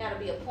 Gotta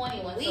be a pointy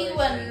one. We so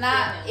would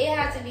not, it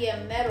has to be a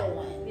metal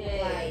one.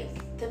 Yes.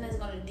 Like, something's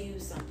gonna do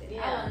something.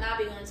 Yeah. I will not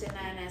be going to a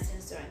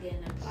 99-cent store and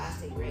getting a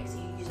plastic rake so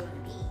you use on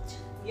the beach.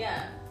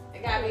 Yeah,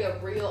 it gotta be a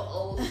real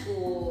old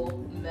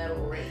school metal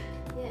rake.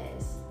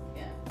 Yes.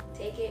 Yeah.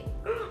 Take it.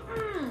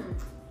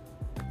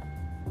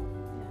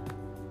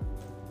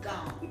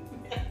 Gone.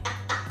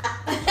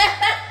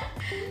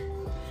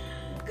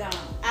 Gone.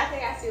 I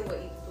think I still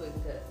would eat the pudding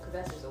cup because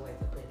that's just a way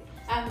for pudding.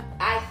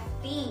 I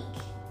think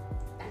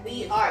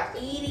we are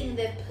eating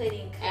the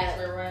pudding cup. As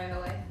we're running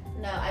away.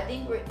 No, I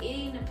think we're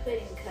eating the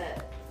pudding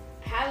cup,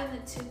 having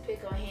the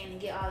toothpick on hand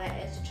and get all that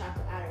extra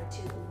chocolate out of our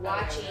tooth,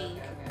 watching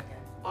Okay.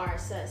 our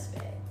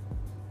suspect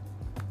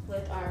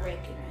with our rake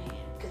in our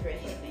hand because we're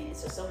hitmen,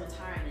 so someone's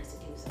hiring us to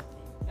do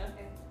something.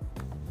 Okay.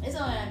 It's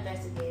only an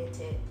investigative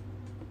tip.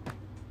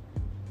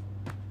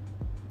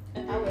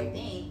 I would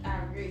think.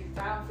 I agree. I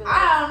don't feel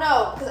I don't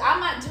know, because I'm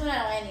not doing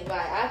that on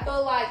anybody. I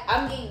feel like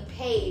I'm getting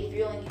paid if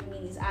you're only giving me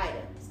these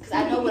items. Because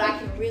I know what I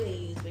can really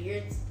use, but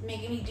you're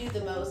making me do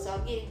the most, so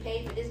I'm getting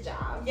paid for this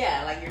job.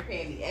 Yeah, like you're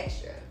paying me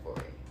extra for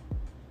it.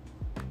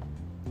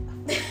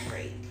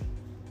 Great.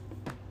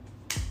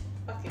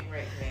 Fucking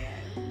right,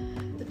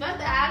 man. The fact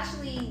that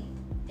actually,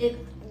 if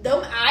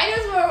those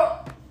items were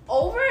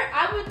over,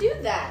 I would do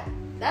that.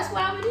 That's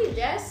what I would do,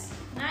 Jess.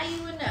 Now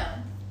you would know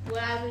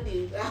what I would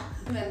do.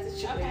 That's the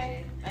situation.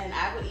 Okay. And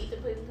I would eat the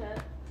pudding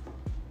cup.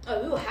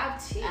 Oh, we will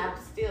have tea. I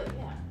would still,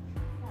 yeah.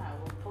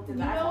 We'll poke his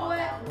You know eyeballs what?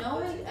 out with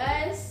Knowing the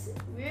us,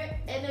 we'll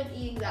end up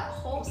eating that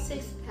whole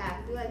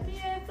 6-pack. Be like,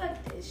 man,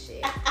 fuck this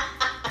shit.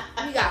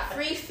 We got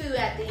free food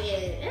at the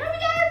end. And we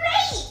got a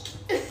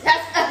rake.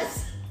 That's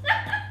us.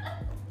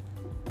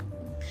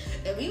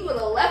 And we would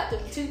have left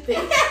them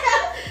toothpicks.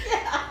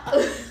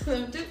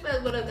 Them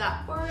toothpicks would have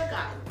got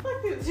forgotten.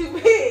 Fuck them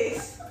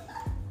toothpicks.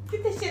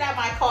 Get this shit out of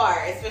my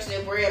car, especially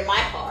if we're in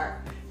my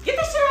car. Get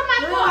this shit out of my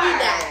We'll car. do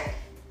that.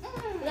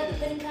 We got the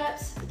pudding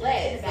cups.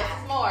 Less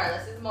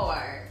is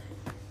more.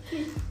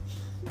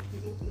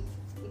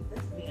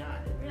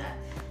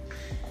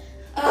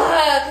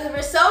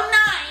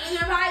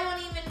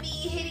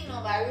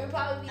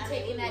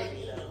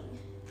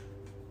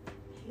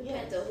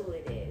 depends on who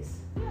it is.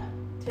 Yeah.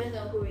 Depends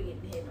on who we're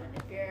getting hit on.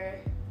 If you're,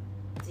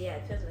 yeah,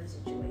 it depends on the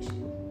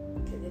situation.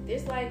 Because if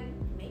it's like,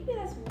 maybe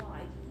that's more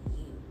like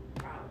you,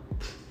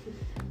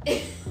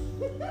 probably.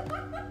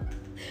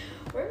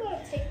 We're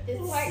gonna take this.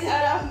 Like,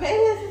 maybe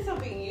this is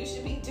something you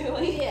should be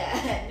doing.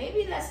 Yeah,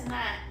 maybe that's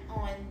not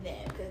on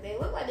them because they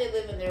look like they're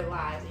living their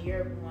lives, and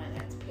you're one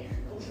that's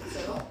paranoid.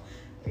 So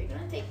we're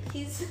gonna take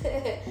these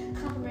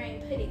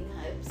complimentary pudding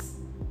cups.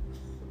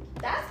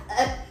 That's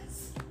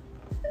us.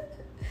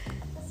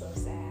 That's so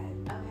sad.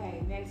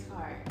 Okay, next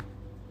card.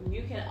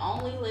 You can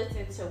only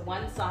listen to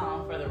one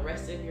song for the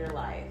rest of your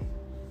life.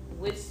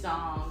 Which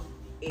song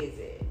is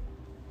it?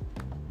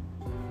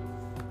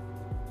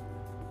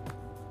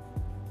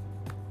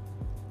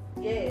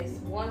 Yes,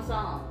 one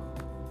song.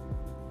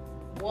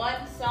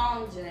 One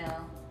song,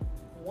 Janelle.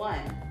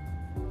 One.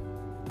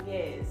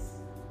 Yes.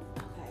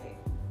 Okay.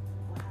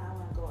 Well, I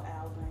want to go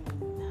Al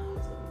Green. No,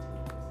 it's going to be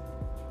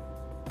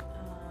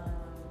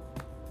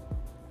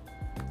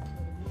too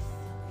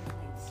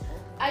depressing.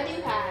 I do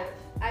have,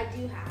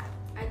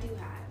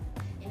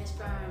 and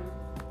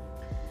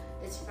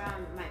it's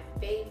from my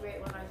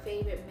favorite, one of my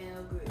favorite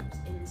male groups,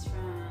 and it's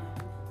from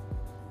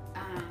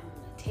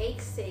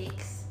Take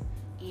Six,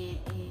 and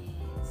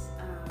it's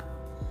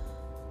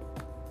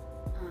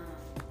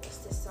what's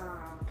the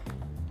song?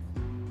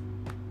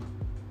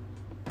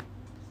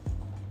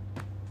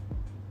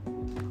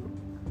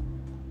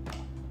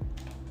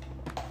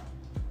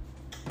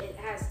 It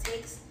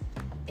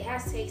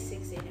has Take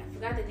Six in it. I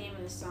forgot the name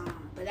of the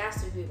song, but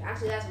that's the group.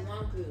 Actually, that's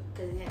one group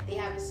because they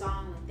have a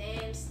song with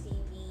them,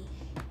 Stevie,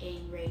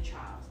 and Ray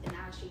Charles, and I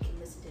actually can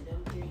listen to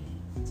those 3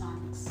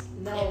 songs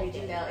every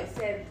day. No, it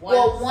said one.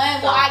 Well,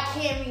 I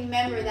can't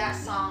remember that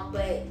song,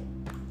 but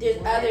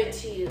there's other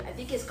 2. I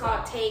think it's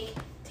called Take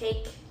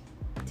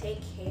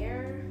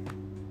Care.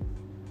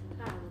 I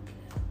gotta look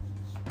it up.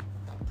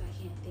 I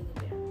can't think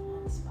of it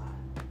on the spot,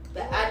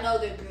 but I know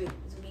the group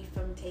is be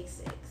from Take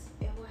Six.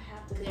 It will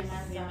have to be. It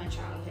reminds me of my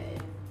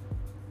childhood.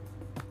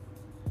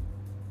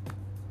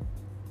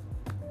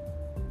 I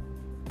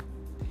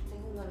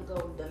think I'm gonna go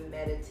the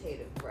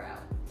meditative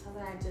route.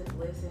 Something I just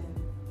listen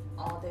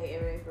all day,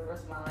 every day for the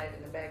rest of my life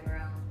in the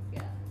background.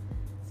 Yeah,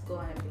 it's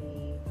going to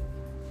be.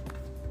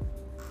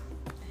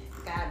 It's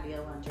gotta be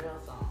a Landrell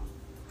song.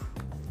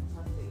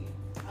 Let's see.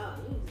 Oh,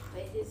 you can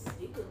play this.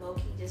 You could low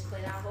key just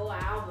play that whole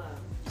album.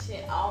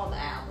 Shit, all the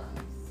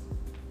albums,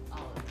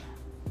 all of them.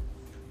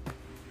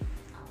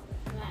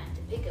 You have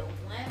to pick a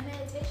one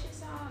meditation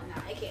song. No,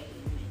 it can't be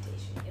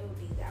meditation. It would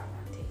be that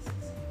one. Take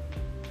Six.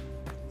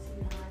 See,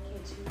 no, I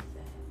can't choose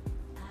that.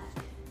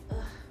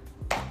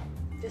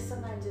 Just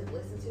something I just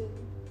listen to.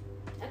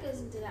 I could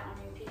listen to that on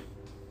repeat.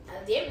 I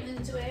didn't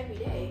listen to it every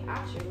day,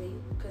 actually,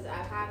 because I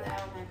have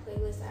that on my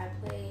playlist. I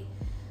play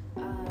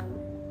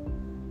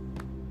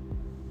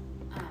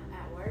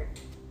at work.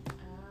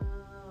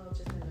 Oh,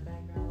 just in the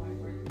background while you're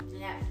working.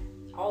 And that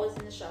always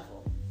in the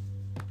shuffle.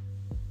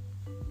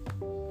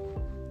 You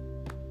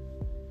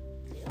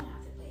don't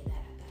have to play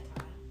that at that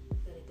time,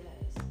 but it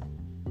does.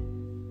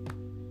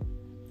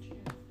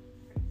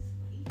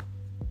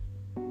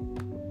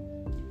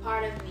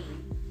 Part of me.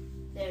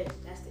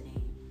 That's the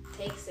name.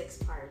 Take Six,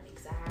 part of me,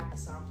 because I have the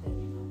song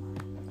playing in my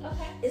mind.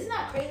 Okay. Isn't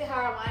that crazy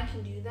how our mind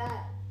can do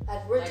that?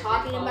 Like we're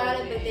talking about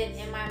it, but then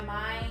in my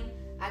mind,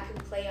 I can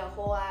play a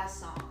whole ass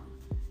song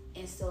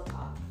and still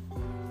talk.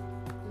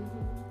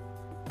 Mm-hmm.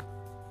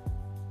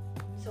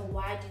 So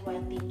why do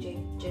I think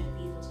Jeff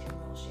Bezos can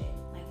run shit?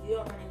 Like you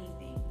don't run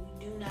anything. You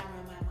do not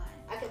run my mind.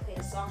 I can play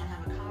a song and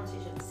have a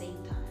conversation at the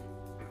same time.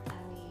 I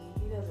mean,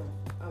 he doesn't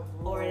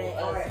rule Or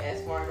us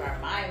as far as our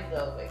minds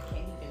go, but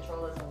can he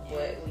control us on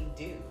what we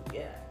do?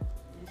 Yeah.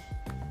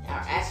 Our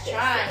He's access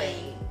trying. to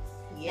things.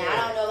 Now, I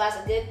don't know if that's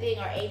a good thing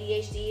or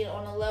ADHD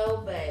on the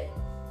low, but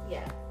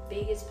yeah,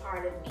 biggest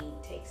part of me,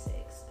 Take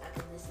Six. I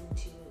can listen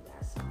to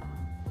that song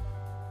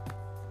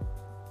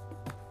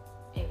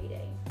every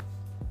day.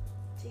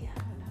 See, I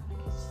don't know. I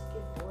can just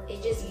get bored.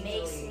 It so just easily.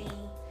 makes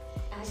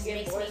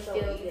me so feel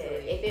easily.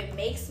 good. If it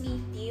makes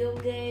me feel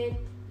good,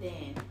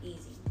 then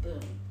easy,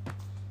 boom.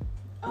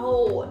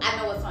 Oh, I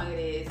know what song it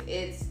is.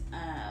 It's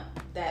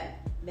that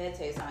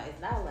meditate song. It's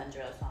not a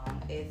Landrell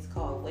song. It's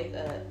called Wake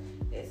Up.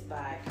 It's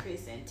by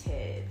Chris and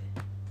Ted.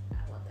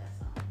 I love that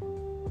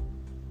song.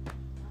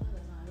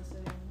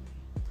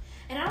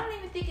 And I don't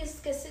even think it's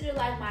considered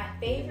like my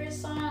favorite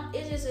song.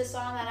 It's just a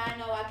song that I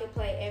know I could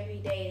play every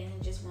day, and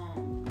it just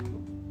won't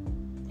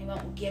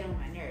get on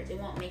my nerves. It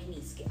won't make me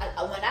skip.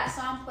 When that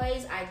song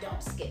plays, I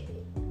don't skip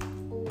it.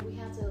 Oh, we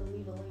have to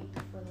leave a link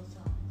for those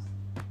songs.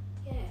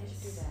 Yes. We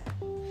should do that.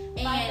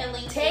 And Find the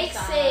link Take to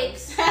the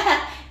Six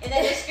in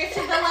the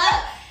description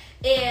below.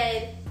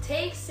 And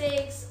Take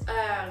Six,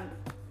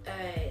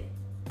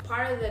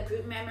 part of the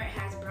group member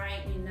has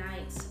Brian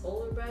McKnight's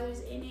older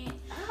brothers in it.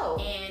 Oh.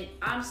 And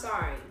I'm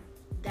sorry,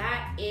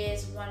 that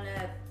is one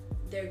of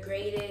their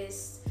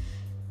greatest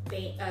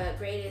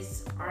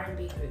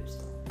R&B groups.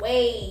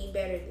 Way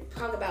better.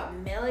 Talk about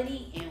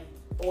melody and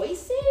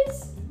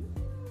voices,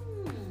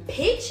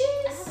 pitches.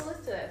 I have to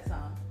listen to that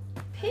song.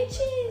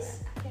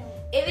 Pitches.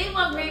 If they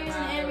want gravy and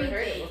I've never heard it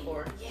everything.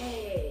 before.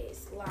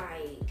 Yes,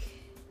 like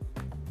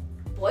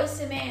Boyz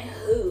II Men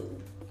who?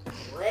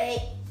 What?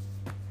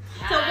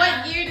 So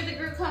what year did the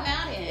group come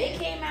out in? They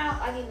came out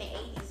like in the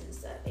 80s and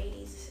stuff.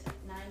 80s,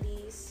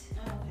 90s.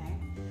 Oh,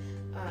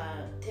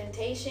 okay.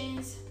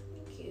 Temptations,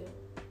 cute.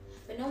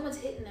 But no one's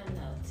hitting them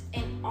notes.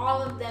 And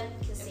all of them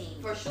can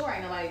sing. For sure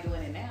ain't nobody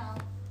doing it now.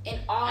 And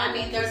all I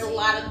mean, there's a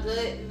lot of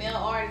good male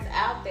artists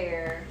out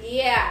there.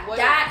 Yeah, What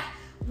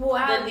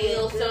the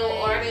neo soul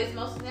artists,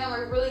 most of them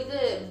are really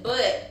good,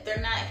 but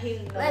they're not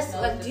hitting those notes.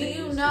 Like, do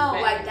you know?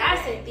 Like,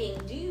 that's the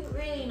thing. Do you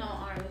really know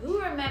R&B?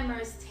 Who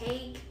remembers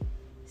Take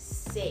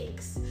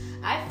 6?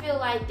 I feel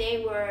like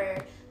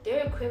they're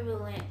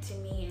equivalent to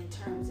me in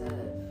terms of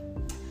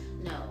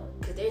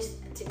because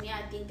to me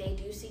I think they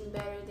do sing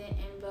better than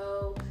En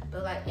Vogue,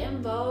 but like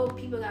En Vogue,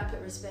 people gotta put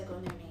respect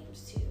on their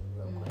names too,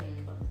 real quick.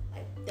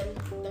 Like them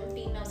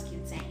females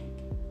can sing.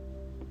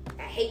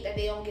 I hate that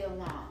they don't get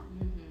along.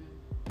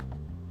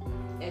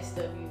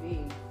 SWV, we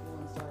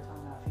want to start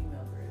talking about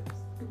female groups.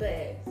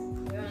 But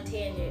we're on a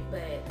tangent,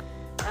 but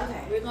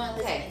okay, we're going to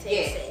listen to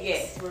Take 6.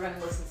 Yes, we're going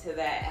to listen to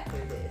that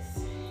after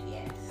this.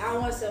 Yes. I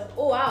want some.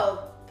 Oh,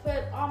 I'll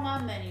put all my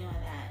money on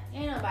that.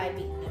 Ain't nobody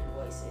beating them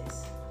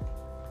voices.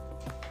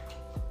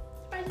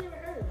 I never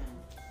heard of them.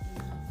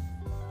 No.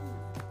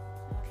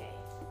 Okay.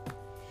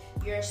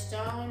 You're a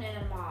stone in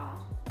a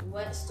mall.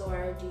 What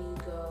store do you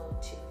go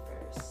to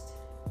first?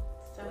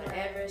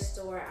 Whatever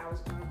store I was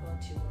going to go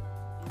to in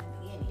the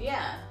beginning.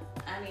 Yeah.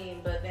 I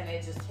mean, but then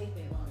it just takes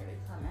me longer to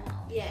come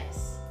out.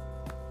 Yes.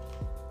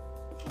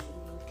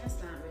 That's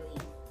not really.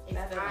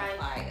 That doesn't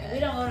apply. We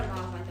don't go to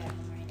malls like that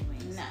anymore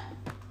anyways. No.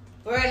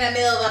 We're in the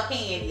middle of a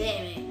candy.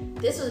 Damn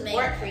it. This was made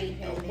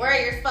pre-pandemic. Wear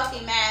your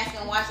fucking mask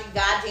and wash your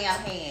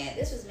goddamn hands.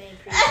 This was made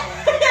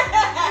pre-pandemic.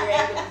 You're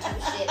able to do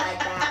shit like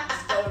that.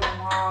 Just go to the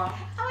mall.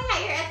 Oh my god,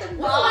 you're at the When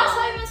mall. was the last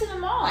time you went to the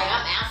mall? Like,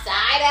 I'm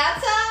outside.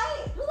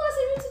 When was the last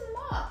time you went to the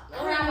mall?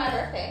 Around my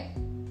birthday.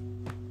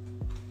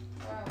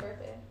 Around my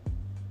birthday.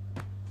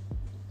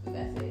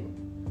 That's it.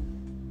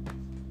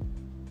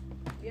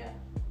 Yeah.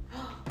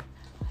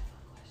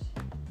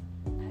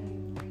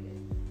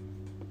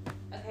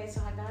 Okay,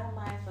 so I got a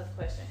mindfuck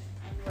question.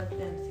 I'm gonna let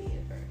them see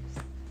it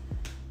first.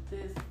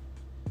 This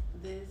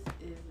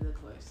is the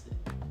question.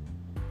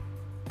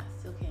 I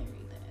still can't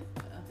read that,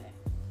 but okay.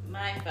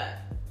 Mindfuck.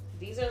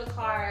 These are the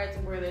cards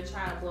where they're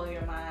trying to blow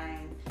your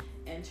mind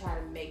and try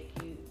to make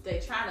you.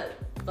 They're trying to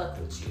fuck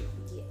with you.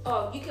 Yeah.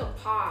 Oh, you can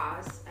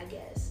pause, I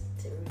guess,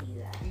 to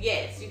read that.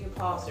 Yes, you can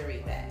pause to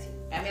read that.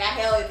 I mean, I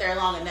held it there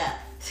long enough,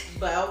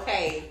 but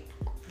okay.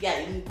 Yeah,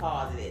 you can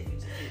pause it if you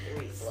just need to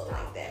read slow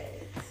like that.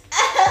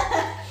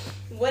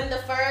 When the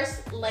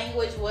first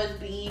language was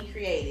being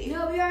created.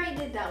 No, we already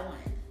did that one.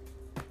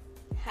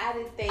 How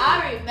did they?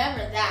 I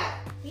remember that.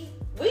 We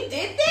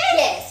did that?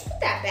 Yes, put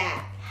that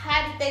back.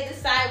 How did they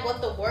decide what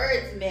the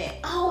words meant?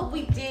 Oh,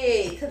 we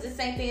did. Because the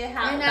same thing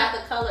about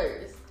the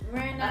colors.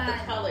 We're not. The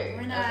colors.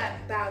 We're not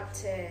about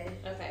to.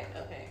 Okay.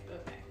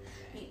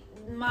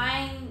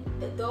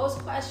 Those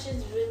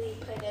questions really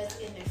put us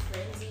in a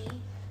frenzy.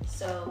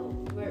 So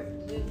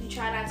we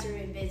try not to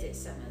revisit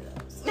some of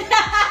those.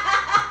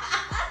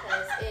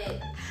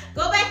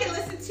 Go back and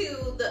listen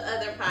to the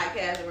other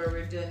podcast where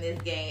we're doing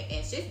this game,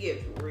 and shit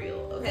gets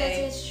real,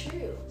 okay? Because it's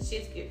true.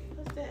 Shit gets.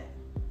 What's that?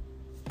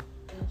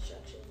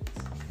 Instructions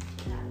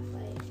on how to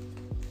play.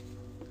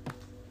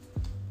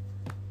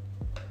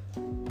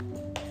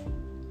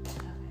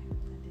 Okay,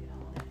 I did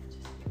all that.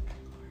 Just give me a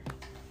card.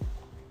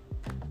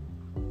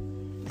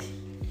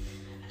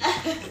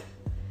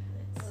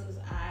 Whose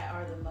eye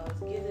are the most?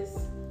 Give this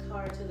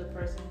card to the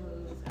person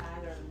whose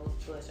eyes are the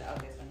most bloodshot.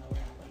 Okay, so no, we're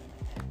not putting it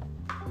like that.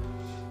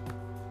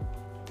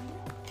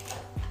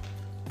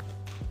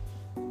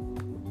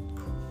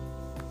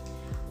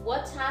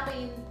 What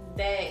topping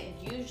that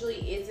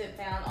usually isn't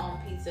found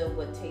on pizza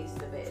would taste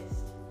the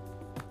best?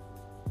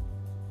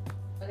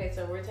 Okay,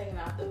 so we're taking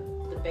out the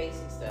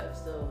basic stuff.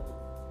 So,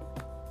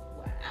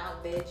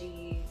 without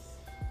veggies,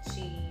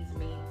 cheese,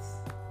 meats.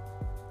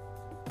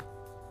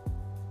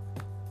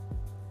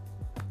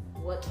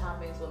 What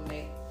toppings would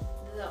make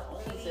The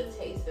pizza only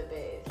taste the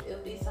best? It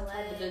would be some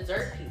type of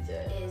dessert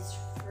pizza. is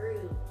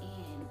fruit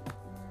and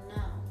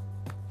no.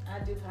 I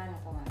do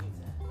pineapple on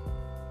pizza.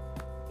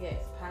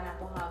 Yes,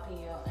 pineapple,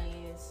 jalapeno,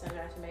 onions,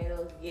 sun-dried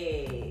tomatoes.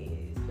 Yes,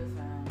 put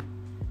some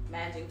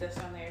magic dust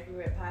on there if you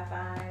were at Pie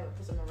 5.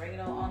 Put some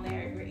oregano on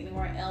there if you're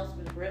anywhere else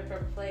with red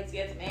pepper flakes.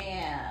 Yes,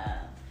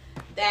 ma'am.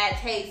 That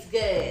tastes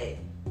good.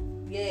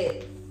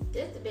 Yes.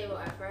 This debate will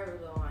forever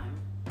go on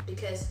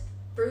because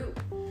fruit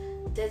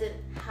doesn't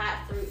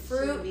Hot fruit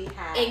fruit be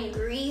hot. and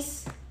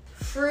grease,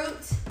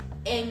 fruit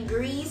and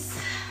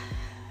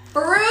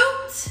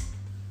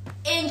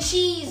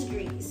cheese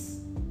grease,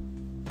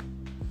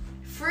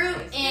 fruit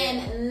It's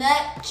and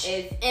nut It's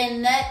cheese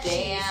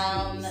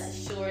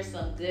grease. sure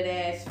some good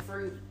ass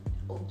fruit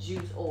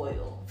juice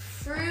oil.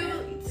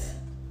 Fruit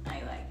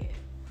I like it.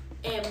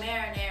 and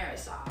marinara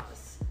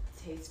sauce.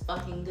 Tastes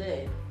fucking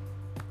good.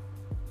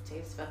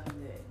 Tastes fucking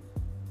good.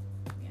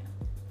 Yeah.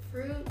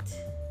 Fruit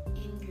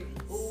in Greece.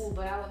 Ooh,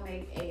 but I would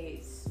make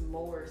a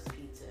s'mores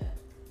pizza.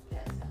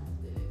 That sounds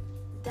good.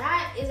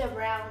 That is a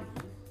brownie.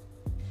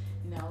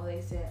 No,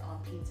 they said on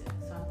pizza.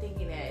 So I'm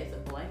thinking that it's a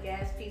blank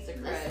ass pizza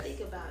crust. Let's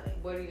think about it.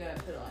 What are you gonna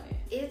put on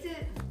it? Is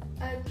it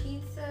a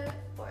pizza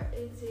or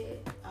is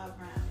it a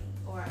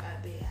brownie or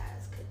a big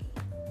ass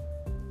cookie?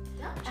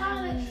 I'm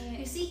trying to.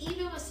 You see,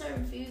 even with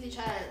certain foods, they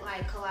try to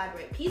like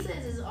collaborate. Pizza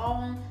is its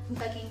own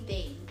fucking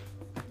thing.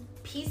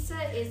 Pizza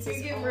is. You're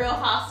its getting own real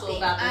hostile thing.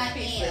 about this I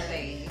pizza am.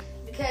 thing.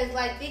 Because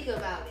like, think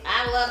about it.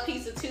 I love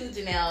pizza too,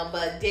 Janelle,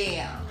 but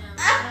damn. No,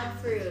 I don't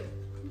fruit.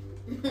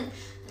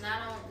 And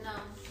I don't know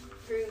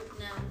fruit.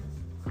 No.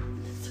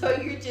 So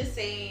you're just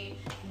saying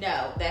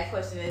no? That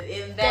question is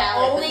invalid.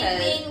 The only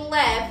thing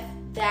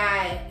left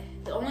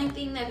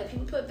that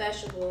people put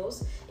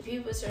vegetables, if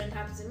people put certain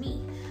types of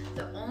meat,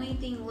 the only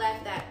thing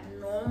left that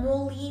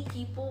normally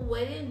people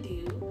wouldn't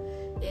do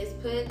is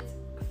put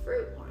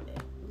fruit on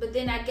it. But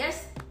then I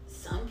guess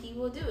some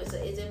people do it. So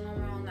is it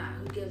normal or not?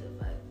 Who gives a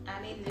fuck?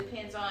 I mean, it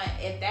depends on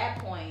at that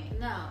point.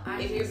 No,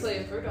 if you're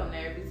putting fruit on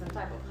there, it'd be some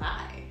type of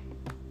pie.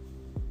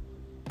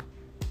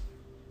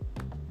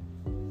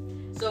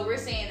 So we're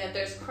saying that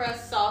there's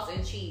crust, sauce,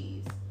 and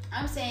cheese.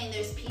 I'm saying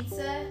there's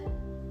pizza.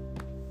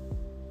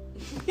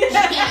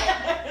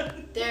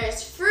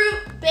 There's fruit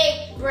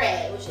baked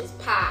bread, which is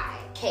pie,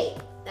 cake.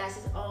 That's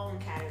its own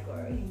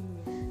category.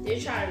 They're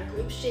trying to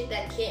group shit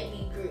that can't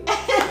be grouped.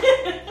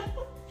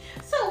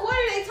 So what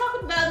are they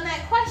talking about in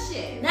that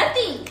question?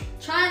 Nothing.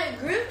 Trying to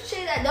group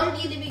shit that don't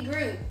need to be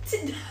grouped.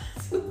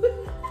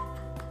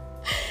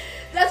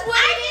 That's what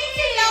I need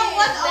to know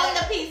what's on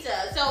the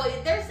pizza. So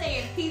if they're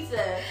saying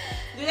pizza,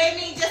 do they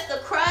mean just the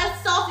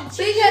crust, sauce, and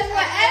cheese? Because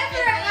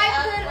whatever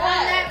I put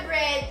on that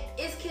bread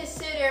is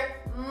considered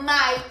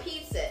my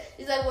pizza.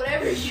 It's like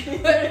whatever you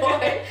put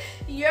on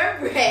your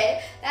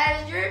bread,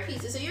 that is your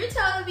pizza. So you're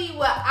telling me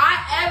what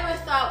I ever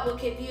thought would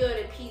be on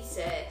a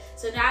pizza.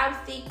 So now I'm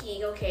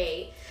thinking,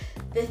 okay,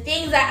 the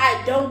things that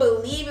I don't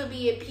believe would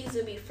be a pizza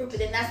would be fruit, but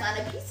then that's not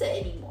a pizza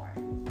anymore.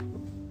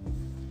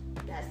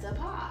 That's a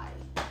pie.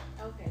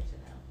 Okay,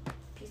 Janelle.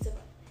 Pizza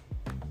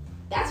pie.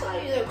 That's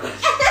why you're the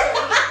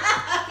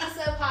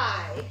pizza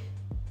pie.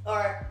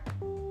 Or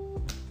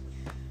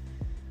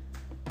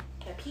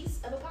a piece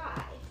of a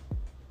pie.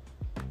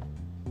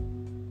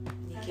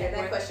 Okay,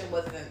 that question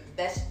wasn't.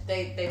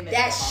 They missed.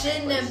 That up on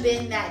shouldn't that have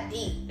been that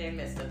deep. They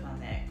missed up on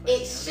that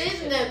question. It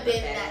shouldn't have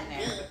been that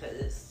deep.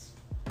 Because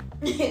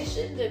It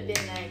shouldn't have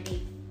been that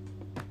deep.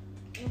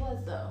 it was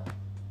though.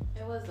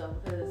 It was though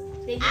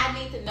because They- I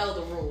need to know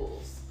the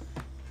rules.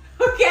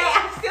 Okay,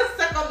 I'm still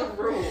stuck on the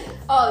rules.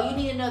 Oh, you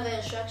need to know the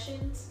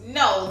instructions?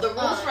 No, the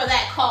rules for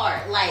that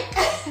card. Like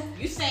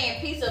you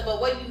saying pizza, but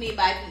what do you mean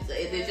by pizza?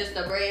 Is it just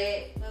the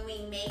bread? When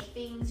we make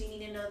things, you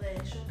need to know the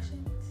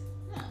instructions.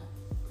 No,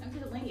 I'm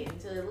just wing it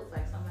until it looks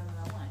like something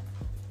that I want.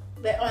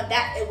 But on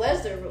that, it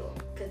was the rule.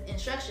 Because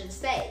instructions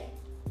say.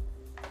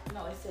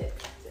 No, it said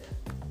pizza.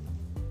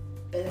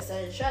 But it's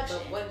an instruction.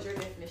 But what's your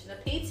definition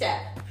of pizza?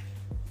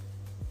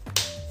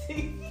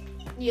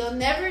 You'll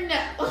never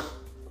know.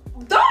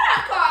 Throw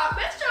that card.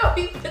 Make sure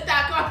we put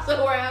that card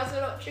somewhere else so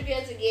don't trigger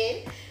us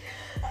again.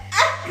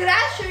 Because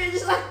I sure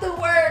just like the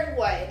word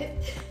one.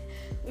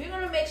 We're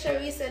going to make sure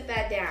we set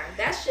that down.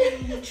 That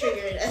shouldn't be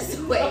triggering us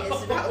the way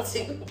it's about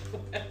to.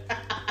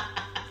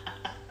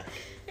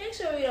 Make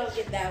sure we don't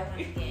get that one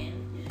again.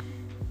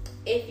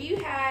 If you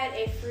had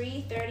a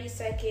free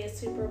 30-second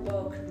Super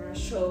Bowl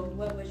commercial,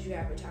 what would you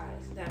advertise?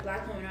 That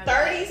black women are the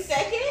 30 best.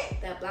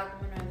 seconds? That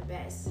black women are the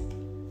best.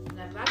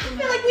 That black I women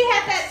feel are like the we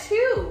had best. that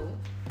too.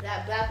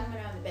 That black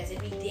women are the best.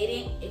 If we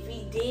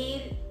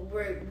did,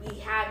 we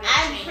haven't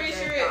I'm changed pretty our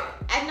sure. thought.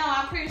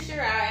 I'm pretty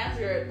sure our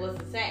answer was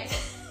the same.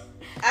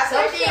 I'm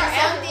pretty Something, sure our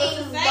answer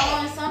was the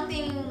same.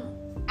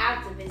 something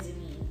activism.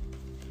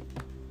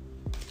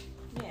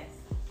 Yes.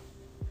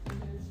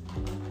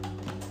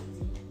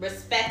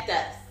 Respect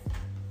us.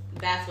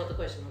 That's what the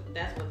question was.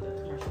 That's what the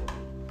commercial would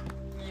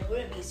be. And it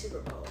wouldn't be Super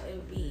Bowl. It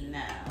would be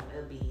No,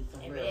 it'll be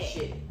some Every real day.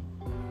 shit.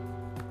 No,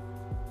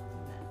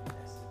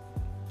 that's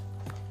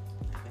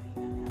I couldn't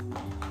even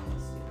have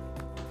that's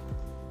stupid.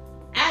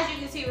 As you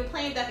can see, we're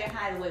playing Duck and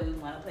Hide the way we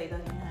want to play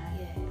Duck and Hide.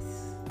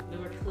 yes.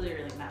 We're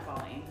clearly not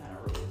following any kind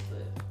of rules,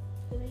 but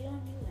But we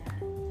don't do that.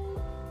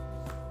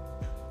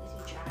 If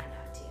you try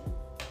not to,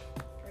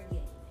 we're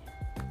getting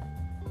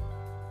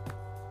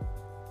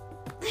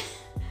there.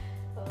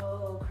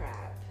 Oh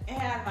crap. and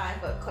I mind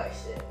but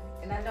question.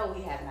 And I know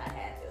we have not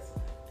had this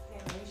one.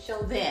 Okay, let me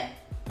show them.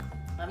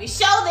 Let me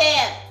show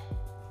them.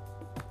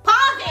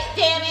 Pause it,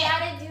 damn You it.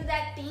 gotta do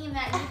that theme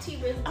that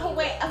YouTubers do. Oh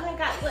wait, oh my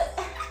god, look.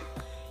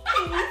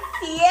 Can you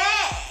see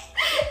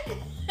it?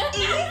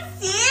 Can you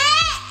see it?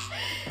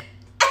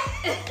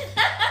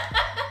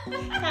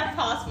 I gotta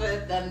pause for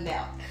the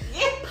thumbnail.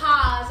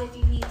 Pause if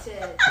you need to.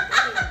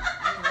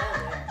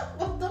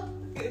 What the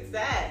fuck is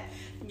that?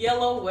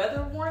 Yellow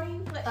weather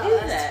warning? What Oh,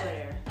 is that's that?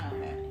 Twitter.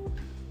 Okay.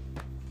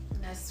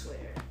 That's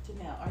Twitter.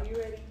 Janelle, are you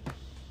ready?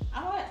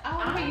 I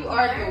want to hear you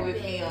I'm argue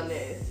with me nervous. on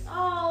this.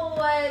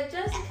 Oh,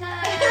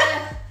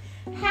 Jessica.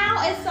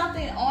 How is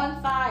something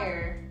on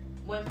fire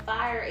when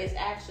fire is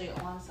actually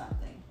on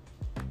something?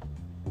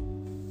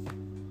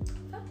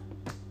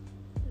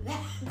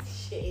 That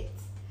shit.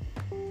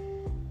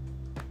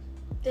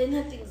 Then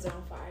nothing's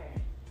on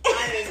fire.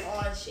 Fire is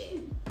on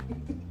shit.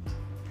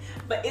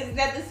 But isn't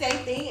that the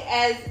same thing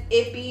as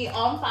it being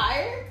on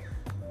fire?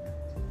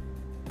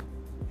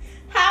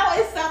 How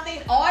is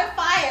something on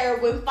fire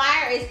when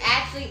fire is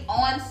actually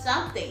on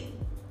something?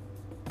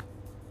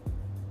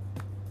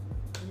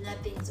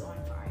 Nothing's on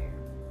fire.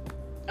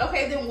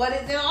 Okay, then what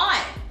is it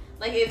on?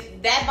 Like,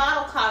 if that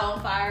bottle caught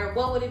on fire,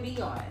 what would it be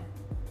on?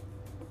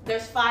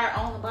 There's fire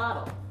on the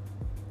bottle.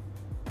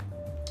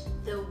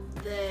 The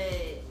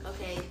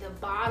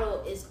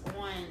bottle is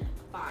on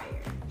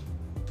fire.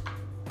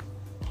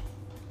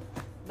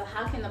 But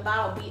how can the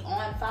bottle be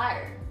on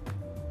fire?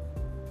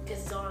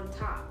 Because it's on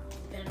top,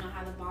 depending on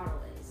how the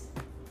bottle is.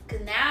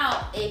 Because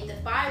now, if the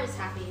fire is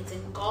happening, it's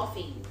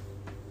engulfing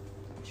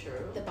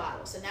the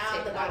bottle. So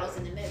now the bottle's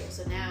in the middle.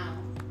 So now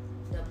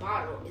the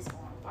bottle is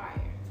on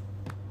fire.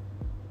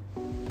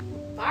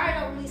 Fire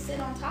don't really sit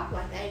on top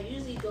like that. It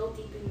usually go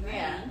deep in the ground.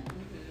 Yeah.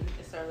 Mm-hmm.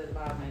 It starts at the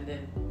bottom and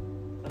then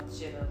fuck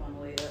shit up on the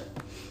way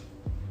up.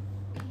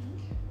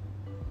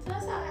 So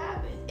that's how it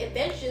happens.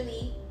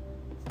 Eventually,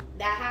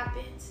 that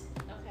happens.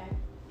 Okay.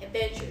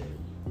 Eventually.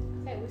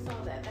 Okay, we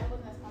saw that. That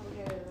wasn't as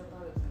complicated as I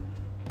thought it was going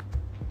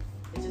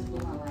to be. It just blew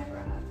my mind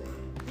right out there.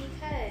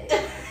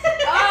 Because.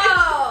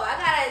 I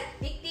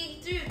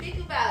gotta think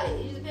about it.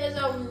 It just depends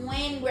on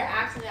when we're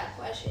asking that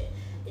question.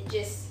 It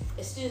just,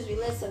 as soon as we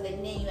listen,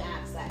 then you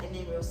ask that, and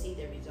then we'll see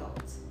the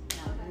results.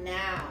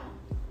 Now,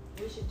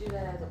 we should do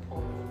that as a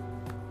poll.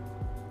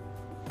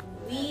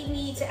 We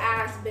need to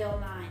ask Bill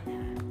 9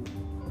 that.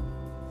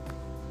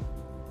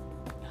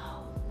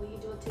 Oh, will you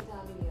do a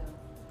TikTok video?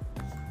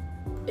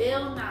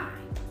 Bill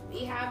 9,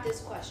 we have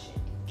this question.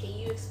 Can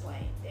you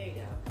explain? There you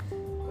go.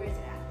 Where's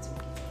it at? So we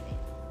can see it.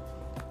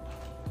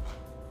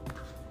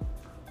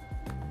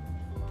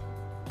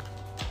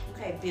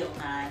 Okay, Bill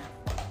 9.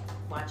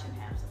 Watch him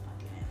have some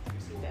fucking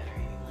answers. You better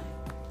anyway.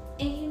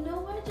 And you know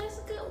what,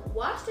 Jessica?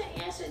 Watch the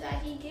answer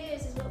that he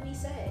gives is what we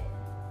said.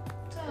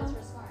 So because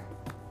we're smart.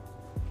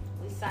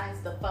 We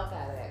sized the fuck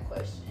out of that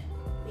question.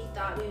 We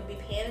thought we would be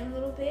panning a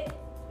little bit,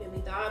 but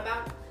we thought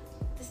about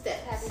the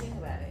steps. How do you think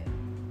about it?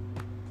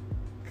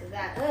 Cause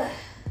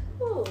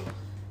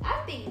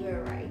I think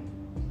you're right.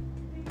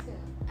 Me too.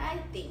 I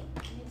think.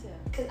 Me too.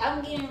 Cause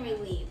I'm getting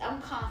relieved.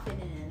 I'm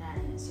confident in that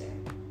answer.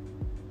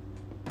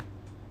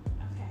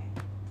 Okay.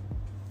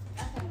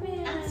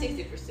 I'm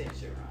 60%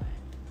 sure on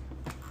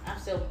it. I'm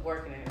still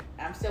working it.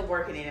 I'm still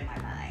working it in my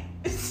mind.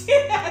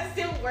 I'm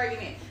still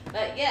working it.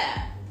 But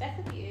yeah, that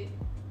could be it.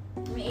 I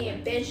mean, it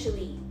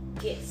eventually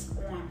gets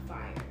on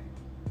fire.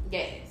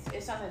 Yes.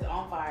 If something's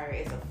on fire,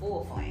 it's a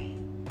full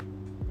flame.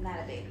 Not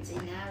a baby. See,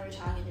 now we're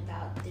talking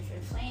about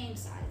different flame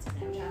sides.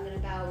 And now we're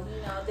talking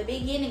about, the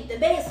beginning, the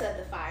base of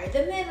the fire,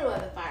 the middle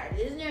of the fire.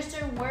 Isn't there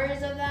certain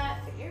words of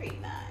that? Very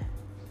not.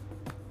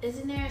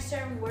 Isn't there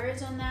certain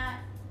words on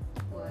that?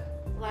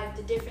 What? Like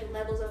the different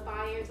levels of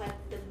fires, like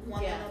the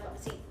one level.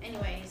 See,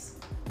 anyways,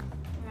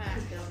 I'm gonna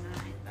ask Bill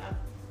 9.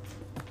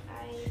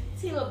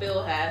 See what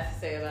Bill has to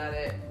say about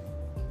it.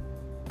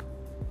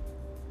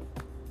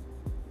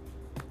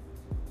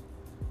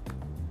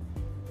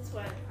 This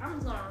one, I'm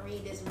just gonna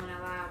read this one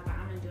out loud, but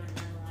I'm gonna do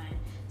another one.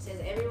 It says,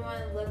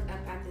 everyone look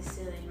up at the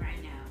ceiling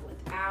right now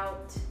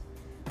without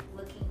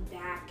looking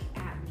back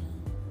at me.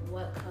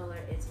 What color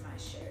is my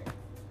shirt?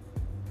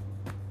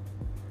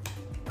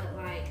 But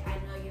I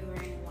know you're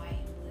wearing white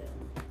and blue.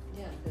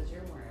 Yeah, because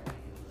you're wearing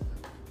white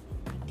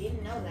and blue. You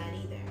didn't know that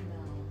either.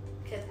 No.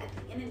 Because at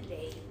the end of the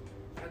day,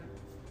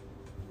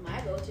 my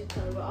go-to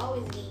color will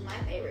always be my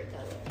favorite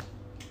color.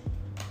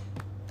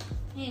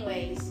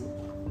 Anyways,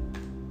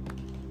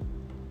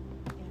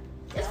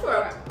 it's for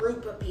a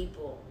group of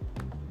people.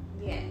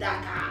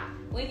 Yeah.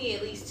 We need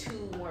at least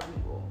 2 more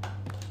people.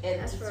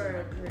 That's for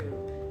a group.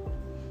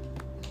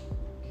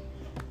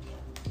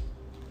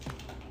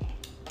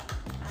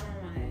 I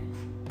don't want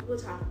to. We'll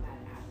talk about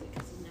it after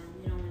because we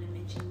don't want to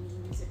mention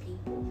names of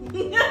people. We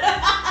don't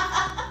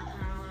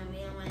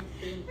want to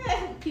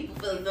think. People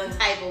feel some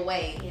type of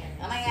way. Yeah.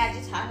 Oh my God,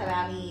 you talk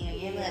about me and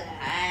give me a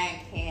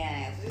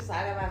podcast. We just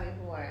talk about me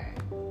before.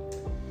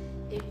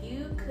 If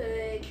you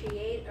could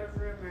create a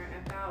rumor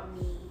about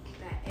me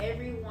that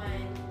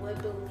everyone would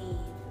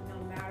believe no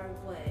matter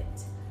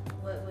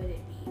what would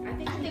it be? I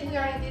think we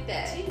already did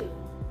that. Too.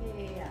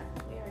 Yeah.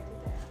 We already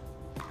did that.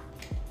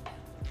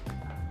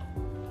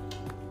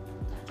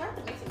 I tried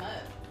to mix them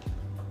up.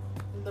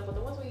 But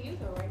the ones we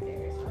used are right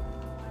there. So I don't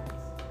know why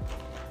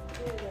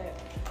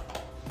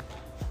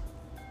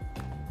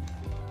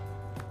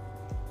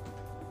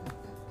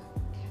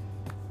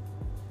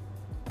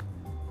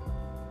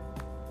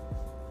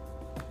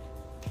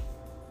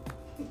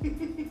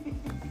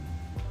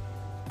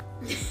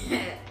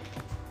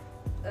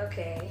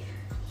Okay.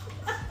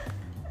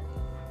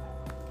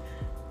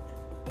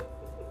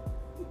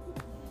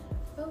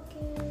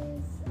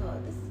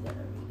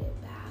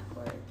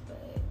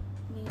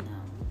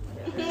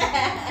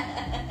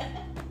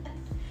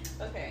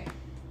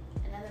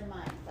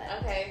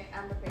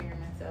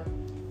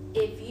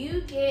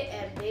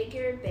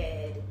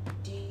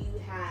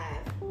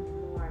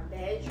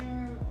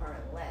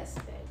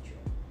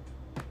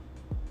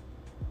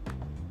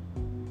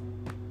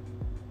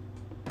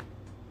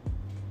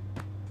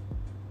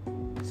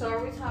 So are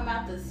we talking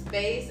about the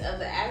space of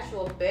the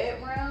actual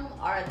bedroom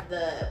or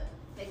the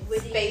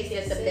space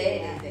that the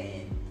bed is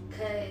in?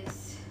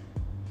 Because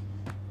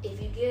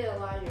if you get a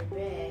larger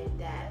bed,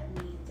 that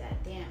means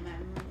that, damn, my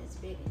room is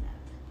big enough.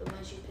 But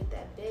once you put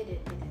that bed in,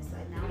 then it's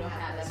like, now you I don't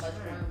have that much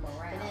room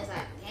around. And it's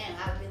like, damn,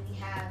 I really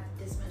have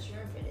this much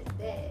room for this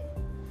bed.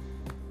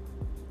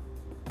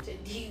 So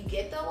do you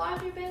get the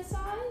larger bed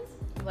size?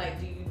 Like,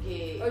 do you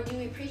get... Or do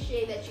you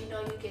appreciate that you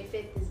know you can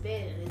fit this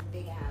bed in this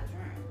big ass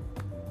room?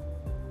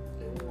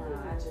 No,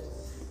 I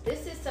just...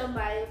 This is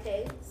somebody,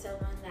 okay,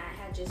 someone that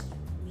had just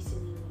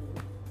recently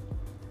moved.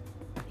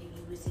 And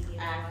you was thinking,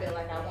 I feel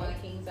like I want a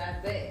king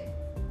size bed.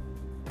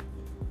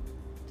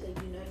 So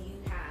you know you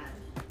have.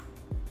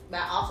 But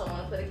I also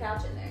want to put a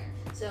couch in there.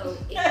 So,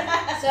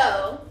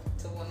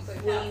 Will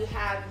will you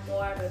have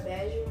more of a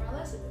bedroom or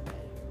less of a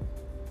bedroom?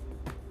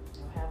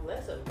 I'll have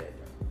less of a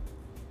bedroom.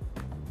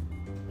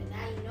 But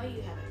now you know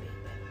you have a big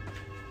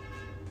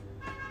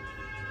bedroom.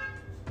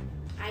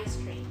 Ice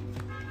cream.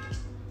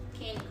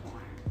 Candy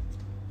corn.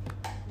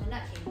 No,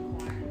 not candy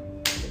corn.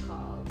 What's it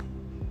called?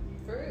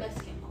 Fruit.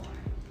 Mexican corn.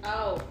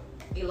 Oh,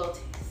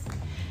 elotes.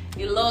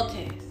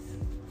 Elotes.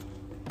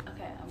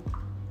 Okay,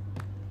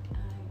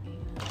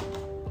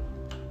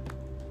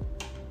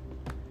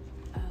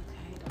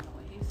 okay, don't know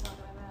what he's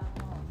talking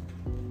about.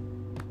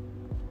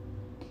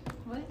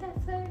 What did that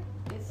say?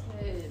 It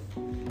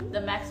said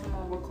the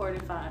maximum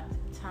recorded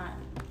time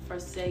for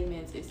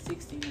segments is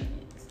 60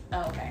 minutes.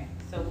 Oh, okay,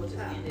 so we'll just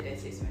end it at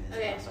 6 minutes.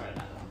 Okay. I'll start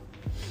another one.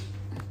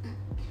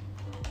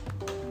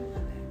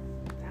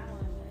 That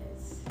one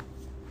was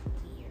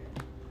weird.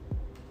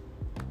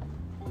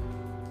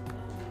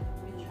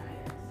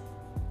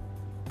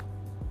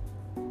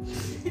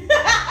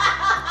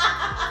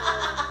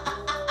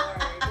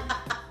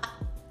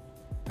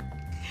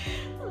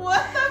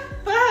 What the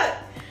fuck?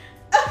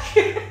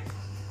 Okay.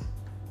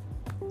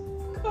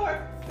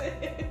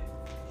 Carson,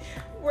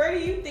 where do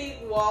you think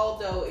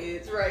Waldo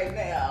is right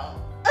now?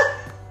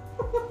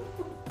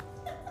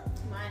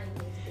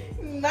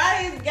 Mind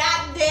his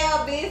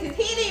goddamn business.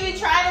 He didn't even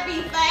try to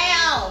be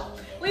found.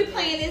 We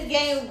playing this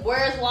game,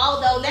 Where's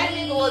Waldo? That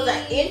nigga was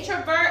an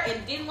introvert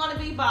and didn't want to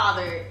be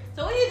bothered.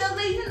 So we need to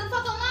leave him the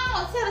fuck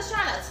alone instead of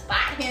trying to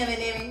spot him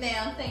and every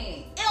damn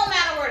thing. It don't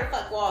matter where the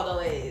fuck Waldo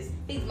is.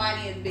 He's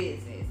minding his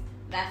business.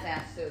 That's the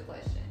answer to the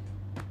question.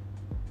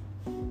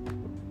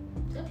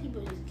 Some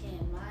people just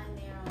can't mind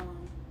their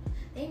own.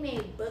 They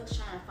made books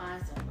trying to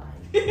find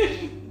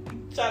somebody.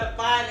 Trying to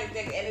find this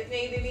nigga and this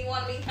nigga didn't even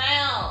want to be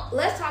found.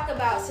 Let's talk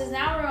about, since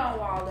now we're on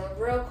Waldo,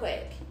 real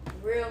quick.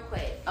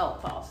 Oh,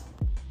 pause.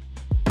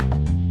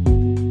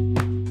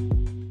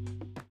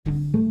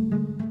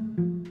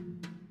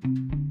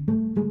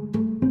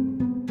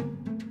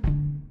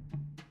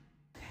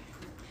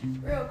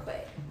 Real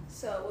quick.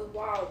 So with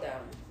Waldo,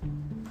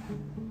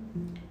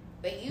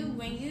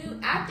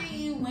 after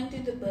you went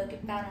through the book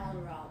and found all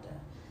Waldo,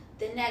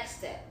 the next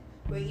step,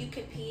 were you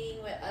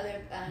competing with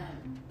other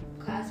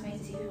classmates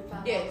to see who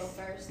found Waldo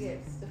first? Yes,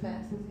 the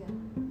fastest, yeah.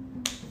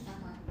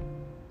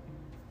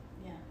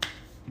 Yeah.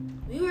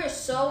 We were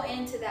so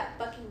into that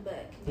fucking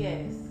book.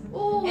 Yes.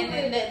 Ooh,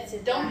 and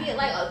then don't get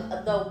like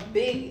the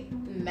big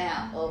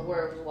map of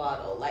Where's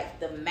Waldo, like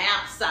the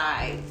map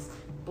size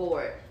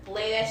board.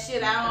 Lay that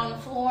shit out on the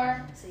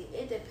floor. See,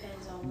 it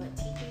depends on what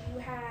teacher you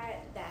had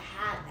that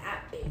had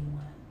that big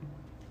one.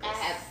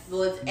 I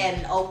was at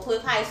an Oak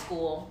Cliff High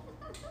School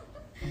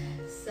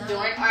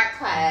during art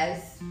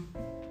class.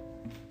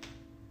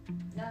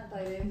 Not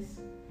play this.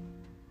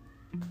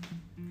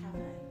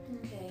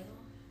 Okay.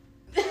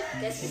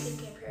 Guess we can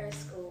compare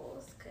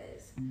schools,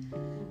 because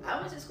I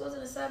went to schools in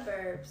the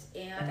suburbs,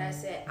 and like I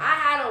said, I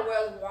had a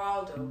Where's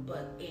Waldo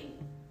book in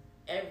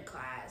every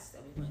class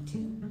that we went to.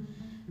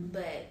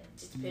 But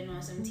just depending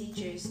on some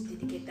teachers,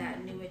 did you get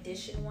that new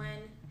edition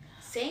one?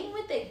 Same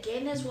with the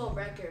Guinness World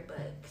Record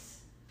books.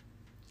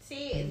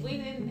 See, we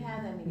didn't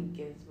have that many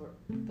Guinness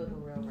Book of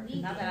World Records.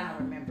 Not that I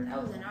remember.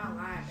 That was in our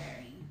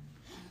library.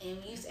 And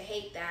we used to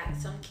hate that.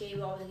 Some kid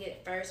would always get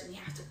it first, and we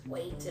have to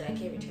wait till that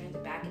kid returns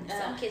it back. And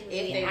some kids would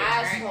be an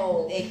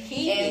asshole and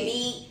keep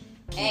it.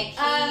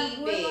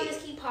 We're going to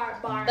keep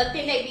part bar. But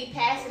then they be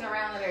passing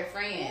around to their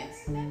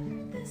friends.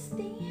 Remember the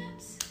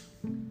stamps?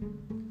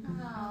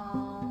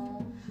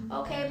 Oh.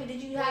 Okay, but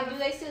did you have? Do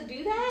they still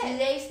do that?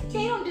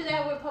 They don't do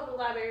that with public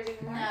libraries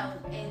anymore. No.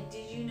 And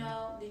did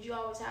you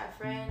always have a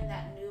friend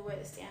that knew where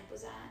the stamp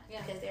was at?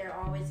 Yeah. Because they were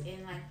always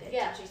in like the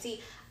teacher.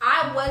 See,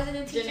 I wasn't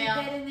a teacher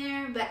pet in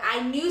there, but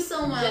I knew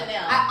someone.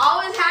 I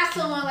always had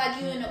someone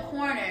like you in the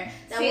corner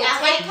that would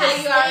take how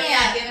you already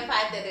stamp.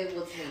 identified that it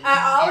was me. I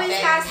always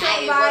had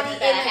somebody in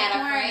the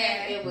corner.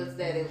 It was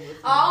that it was me.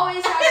 I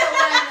always had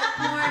someone in the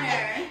corner.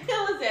 It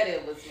was that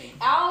it was me.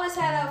 I always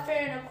had a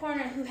friend in the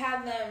corner who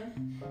had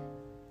them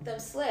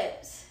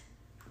slips.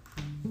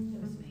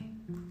 It was me.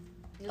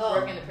 You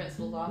work in the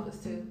principal's office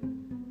too.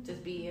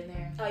 Just be in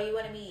there. Oh, you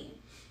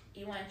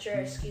want your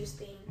excuse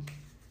thing?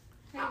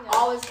 I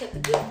always kept a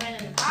good friend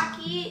in the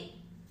pocket.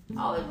 You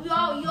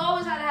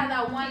always had to have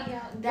that one. You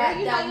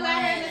out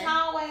here in this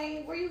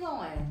hallway. Where you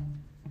going?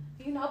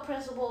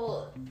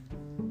 Principal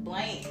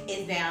blank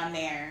is down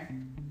there.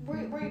 Where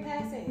you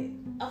pass at? Okay,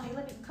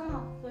 come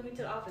on. Let me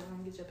to the office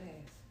and get your pass.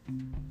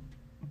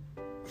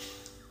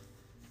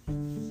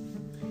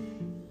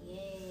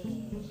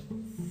 Yes.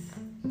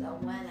 The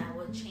one that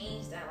will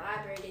change that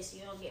library so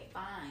you don't get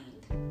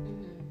fined.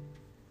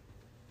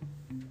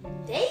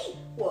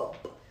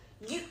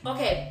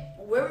 Okay,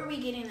 where were we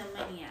getting the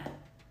money at?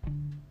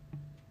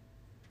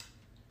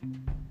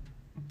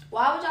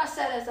 Why would y'all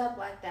set us up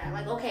like that?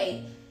 Like,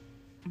 okay,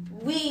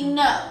 we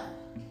know,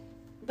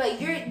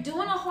 but you're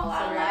doing a whole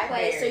lot of work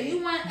play, so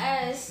you want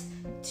us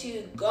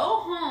to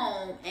go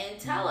home and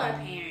tell our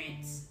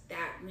parents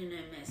that we done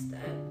messed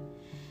up.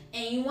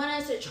 And you want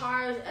us to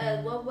charge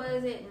what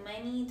was it,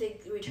 money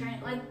to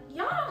return? Like,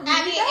 y'all don't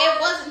need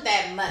it wasn't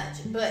that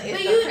much, but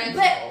it's the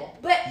principle.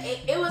 But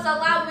it was a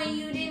lot when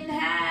you didn't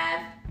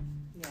have.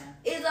 Yeah.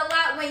 It's a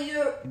lot when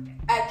you're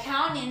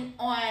accounting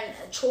on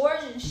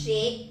chores and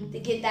shit to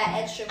get that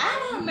extra money. I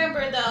don't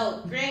remember,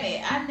 though.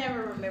 Granted, I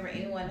never remember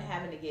anyone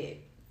having to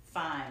get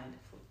fined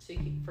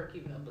for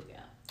keeping a book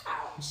out.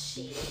 Oh,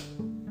 shit.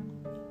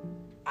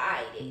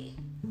 I did.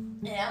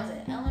 And I was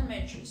in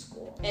elementary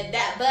school. And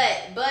but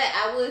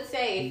I would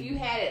say if you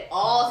had it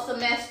all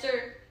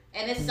semester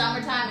and it's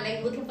summertime and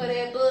they looking for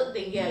their book,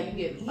 then yeah, you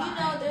get fined.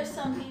 You know, there's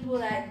some people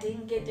that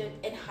didn't get their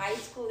in high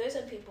school. There's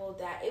some people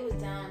that it was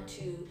down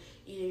to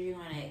either you're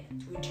gonna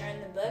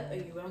return the book or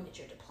you're gonna get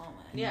your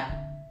diploma.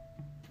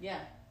 Yeah.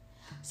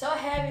 So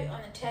heavy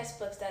on the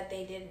textbooks that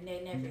they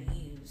never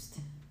used.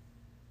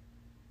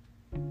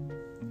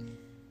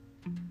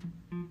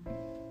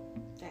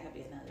 That could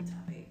be another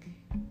topic.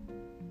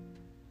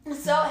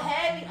 So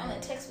heavy on the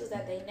textbooks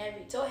that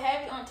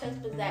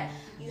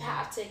you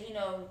have to,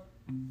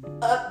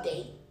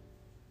 update.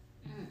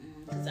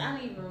 Because I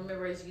don't even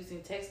remember us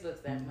using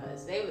textbooks that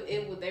much. They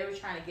were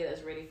trying to get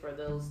us ready for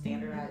those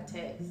standardized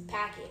tests.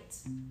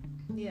 Packets.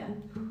 Yeah.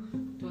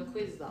 Doing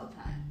quizzes all the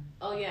time.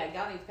 Oh yeah,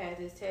 y'all need to pass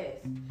this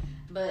test.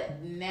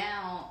 But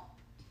now,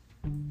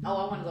 I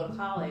want to go to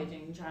college,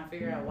 and you're trying to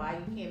figure out why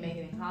you can't make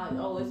it in college.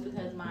 Oh, it's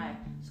because my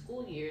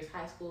school years,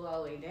 high school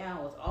all the way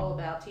down, was all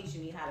about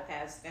teaching me how to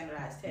pass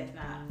standardized tests,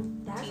 not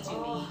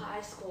teaching me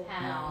high school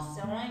how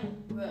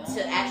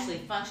to actually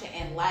function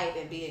in life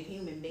and be a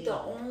human being. The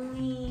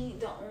only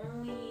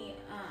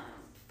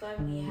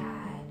fun we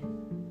had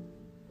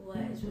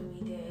was when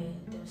we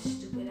did those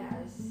stupid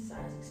ass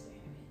science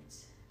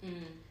experiments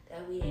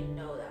that we didn't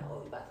know that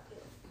we about to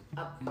put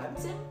a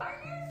Bunsen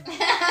burner.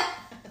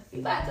 We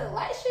about to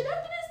light shit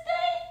up in this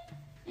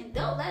thing, and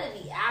don't let it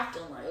be after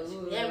lunch.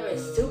 Whenever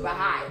it's super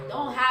hot,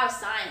 don't have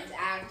science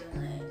after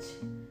lunch.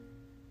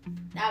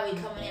 Now we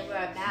coming in with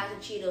our bags of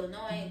Cheetos,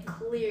 knowing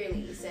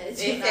clearly it says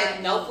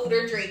no food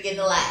or drink in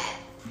the lab.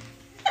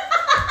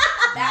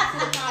 Back to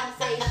the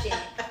conversation.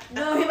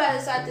 No, we about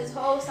to start this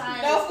whole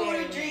science. No food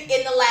or drink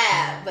in the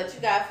lab, but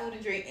you got food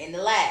and drink in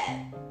the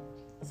lab.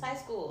 It's high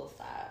school.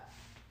 Stop.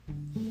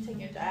 You take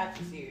your job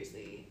too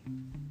seriously.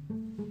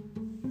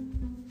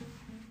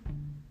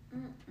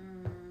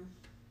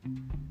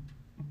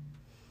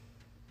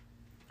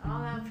 All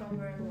that from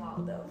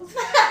Waldo.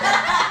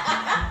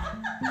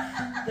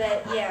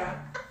 But yeah,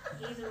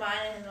 he's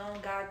minding his own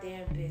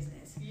goddamn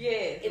business.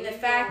 Yes. And the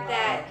fact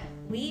that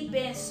we've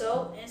been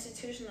so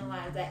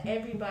institutionalized that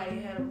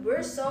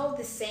we're so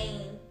the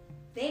same.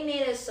 They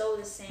made us so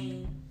the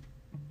same.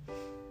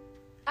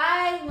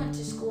 I went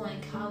to school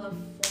in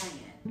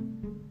California,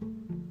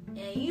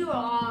 and you were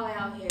all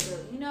out here.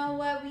 But you know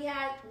what? We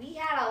had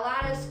a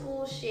lot of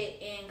school shit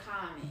in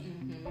common.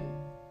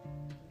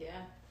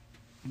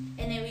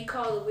 And then we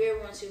call the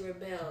weird ones who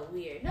rebel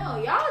weird.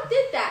 No, y'all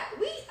did that.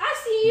 I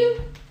see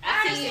you.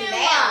 I see you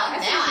now.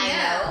 Now I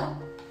know.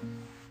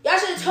 Y'all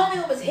should have told me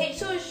what was hit.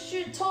 Should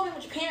have told me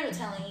what your parents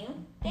were telling you.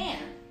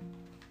 Damn.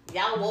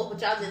 Y'all woke,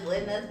 but y'all just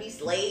letting us be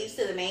slaves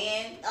to the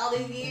man all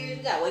these years.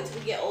 You gotta wait till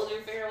we get older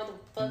to figure out what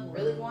the fuck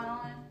really going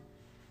on.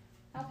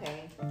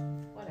 Okay,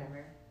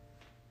 whatever.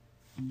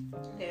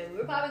 Okay,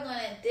 we're probably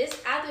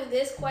after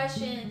this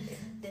question,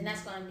 then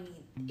that's gonna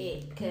be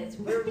it, because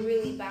we're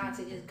really about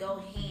to just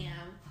go ham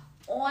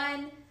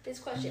on this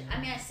question. I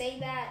mean, I say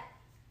that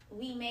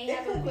we may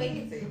have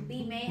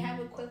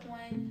a quick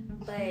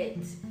one, but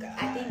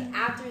I think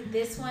after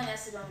this one,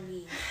 that's gonna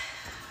be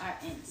our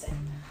end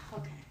segment.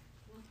 Okay.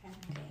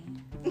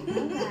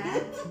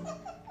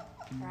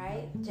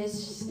 Right?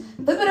 Just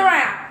flip it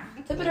around,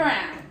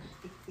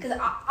 because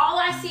all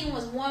I seen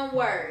was one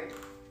word,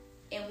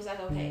 and it was like,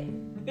 okay.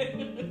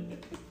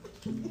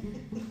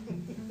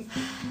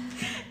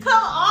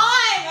 Come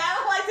on! I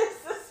don't like this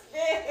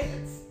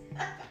suspense.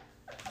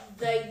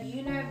 The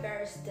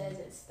universe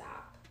doesn't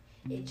stop.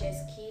 It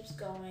just keeps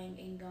going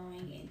and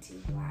going into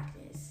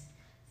blackness.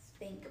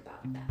 Think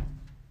about that.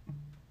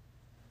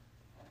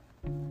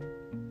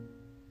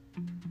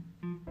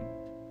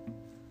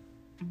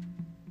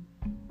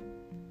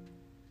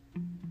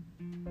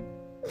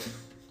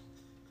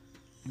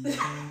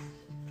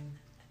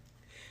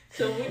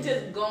 So we're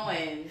just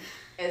going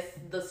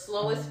at the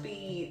slowest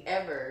speed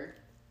ever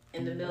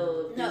in the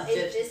middle of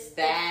this just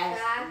vast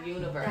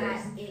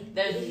universe.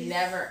 There's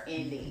never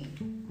ending.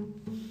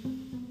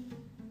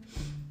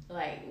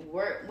 Like,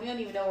 we don't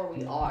even know where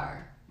we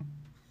are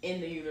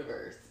in the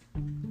universe.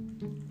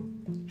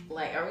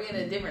 Like, are we in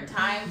a different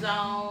time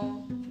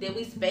zone? Did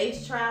we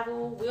space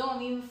travel? We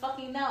don't even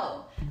fucking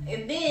know.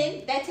 And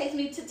then that takes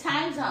me to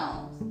time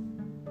zones.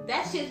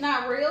 That shit's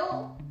not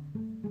real.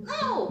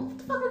 No, what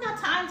the fuck we got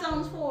time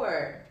zones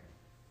for?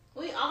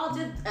 We all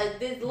just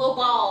this little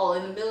ball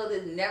in the middle of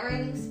this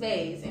never-ending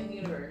space and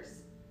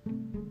universe.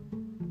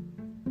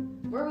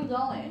 Where are we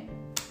going?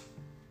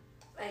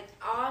 Like,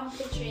 all I'm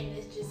picturing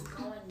is just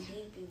going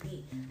deep and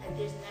deep. Like,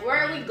 there's never.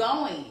 Where are we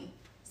going?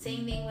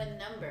 Same thing with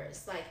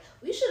numbers. Like,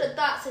 we should have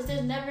thought, since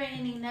there's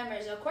never-ending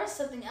numbers, of course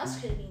something else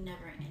could be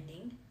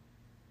never-ending.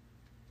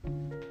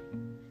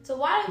 So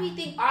why do we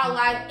think our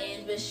life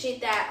ends with shit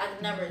that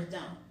like numbers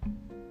don't?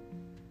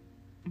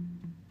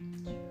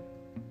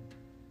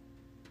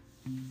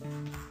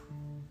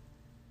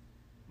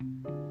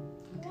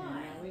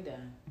 Why? We're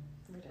done.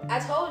 I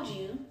told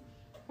you.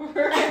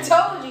 I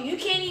told you. You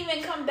can't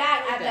even come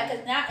back after that,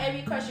 because now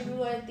every question we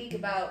want to think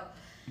about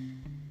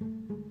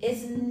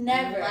is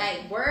never.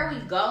 Like, where are we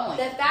going?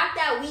 The fact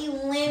that we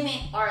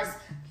limit our...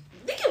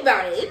 Think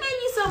about it. It may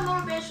be some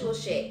motivational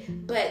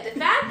shit. But the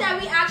fact that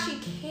we actually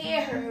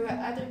care what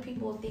other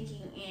people are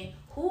thinking and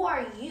who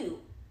are you?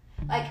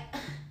 Like,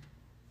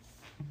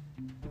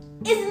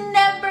 it's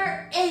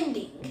never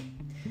ending.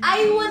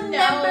 I will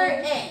never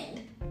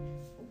end.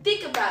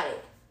 Think about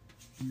it.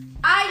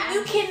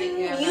 You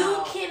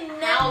can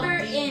never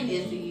end.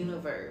 Is the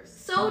universe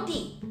so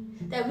deep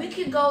that we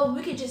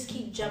could just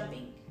keep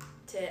jumping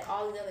to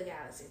all the other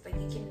galaxies. Like,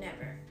 you can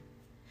never.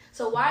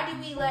 So why do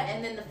we let?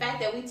 And then the fact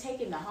that we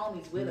taking the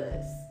homies with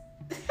us.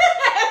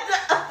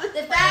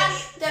 the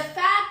fact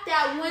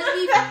that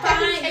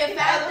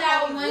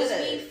once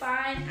we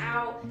find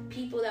out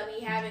people that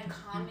we have in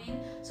common,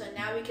 so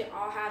now we can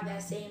all have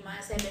that same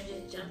mindset and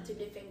just jump to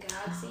different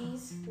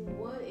galaxies.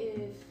 What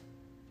if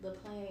the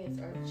planets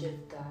are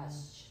just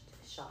God's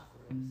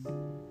chakras?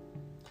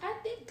 I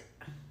think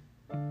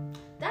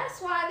that's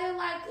why they're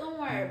like, don't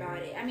worry about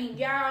it. I mean,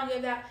 y'all don't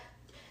give that.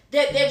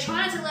 They're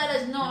trying to let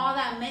us know all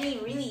that money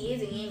really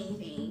isn't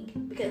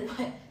anything, because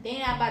they're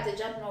not about to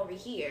jump over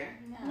here.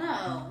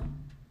 No.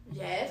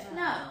 Jeff,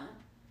 no.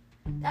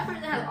 That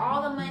person has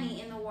all the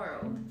money in the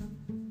world.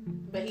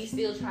 But he's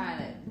still trying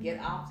to get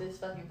off this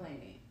fucking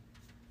planet.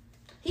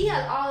 He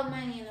has all the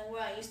money in the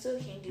world. You still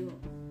can't do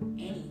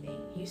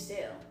anything. You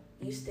still.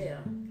 He's still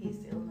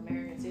an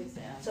American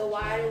citizen. So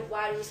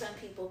why do some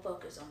people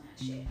focus on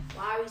that shit?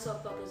 Why are we so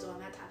focused on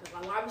that type of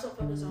life? Why are we so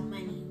focused on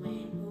money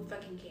when who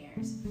fucking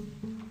cares?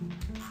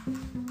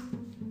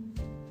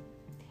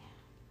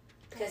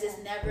 Because it's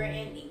never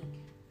ending.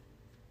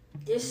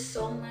 There's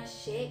so much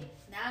shit.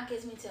 Now it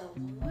gets me to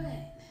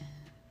what?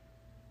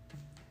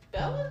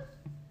 Bella?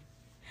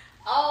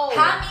 Oh.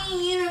 How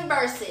many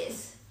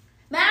universes?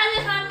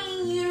 Imagine how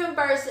many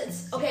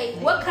universes. Okay,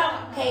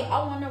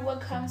 I wonder what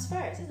comes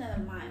first. It's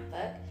another mind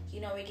fuck.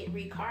 You know, we get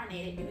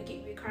reincarnated. Do we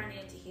get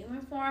reincarnated to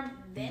human form,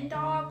 then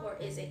dog, or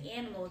is it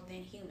animal,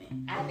 then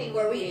human? I think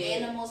were we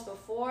animals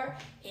before,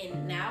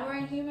 and now we're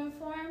in human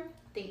form?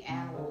 I think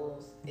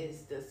animals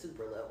is the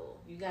super level.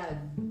 You gotta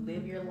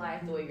live your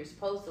life the way you're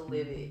supposed to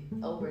live it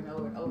over and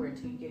over and over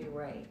until you get it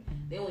right.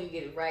 Then when you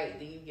get it right,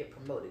 then you get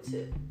promoted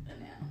to an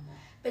animal.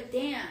 But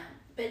damn.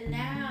 But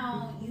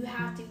now you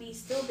have to be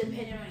still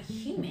dependent on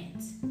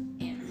humans.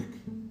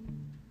 And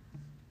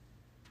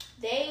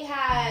they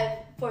have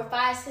for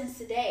 5 cents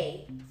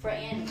today for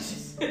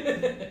animals.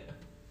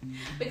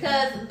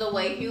 Because the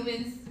way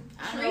humans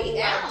treat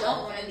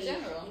animals in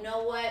general. You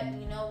know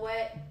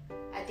what?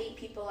 I think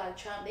people like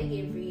Trump, they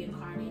get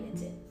reincarnated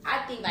to.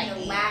 I think like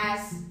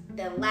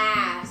the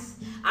last.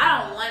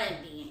 I don't want to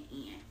be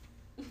an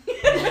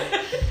ant.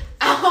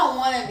 I don't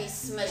want to be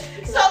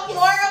smushed. So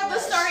moral of the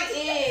story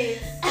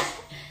is.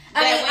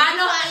 I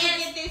know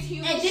ants, get this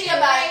human and think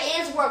about it,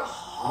 ants work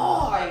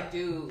hard. They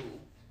do.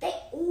 They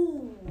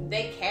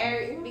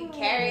be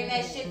carrying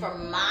that shit for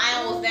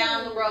miles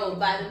down the road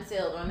by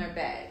themselves on their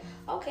back.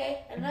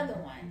 Okay, another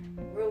one.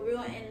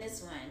 Real in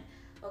this one.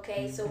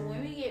 Okay, so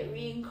when we get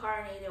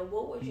reincarnated,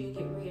 what would you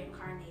get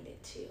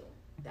reincarnated to?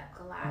 That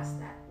could last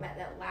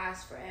that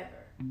lasts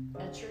forever.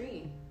 A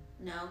tree.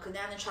 No, because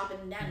now they're chopping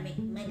them down to make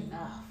money.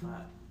 Oh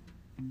fuck.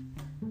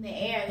 The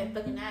air, they're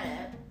fucking that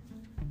up.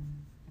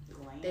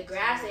 The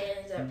grass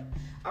ends up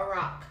a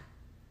rock.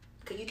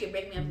 Because you can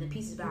break me up into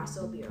pieces, but I'll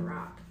still be a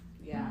rock.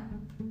 Yeah.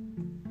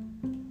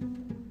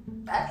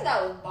 I think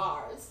that was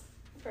bars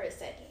for a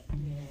second.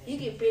 Yeah. You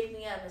can break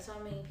me up in so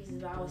many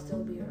pieces, but I will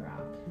still be a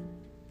rock.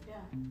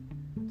 Yeah.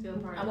 Still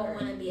part I won't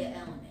want to be an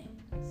element.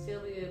 Still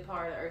be a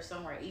part of the earth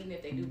somewhere. Even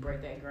if they do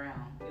break that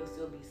ground, you'll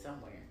still be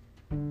somewhere.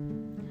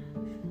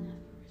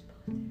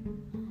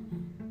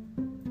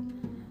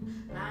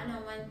 I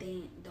know one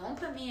thing. Don't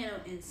put me in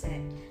an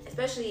insect,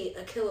 especially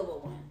a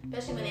killable one,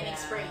 especially when they make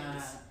sprays.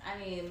 I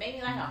mean,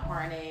 maybe like a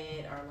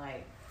hornet or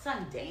like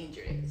something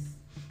dangerous.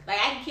 Like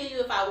I can kill you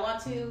if I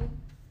want to.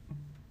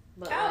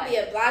 But I'll be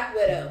a black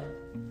widow.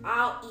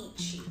 I'll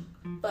eat you.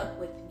 Fuck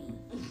with me.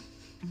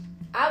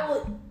 I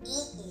will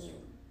eat you.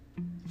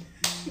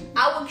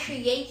 I will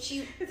create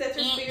you. Is that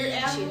your and spirit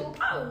eat animal? you.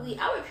 Probably.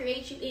 I would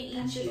create you and eat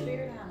That's you. your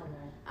spirit animal.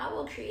 I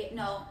will create.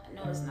 No,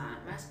 it's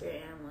not. My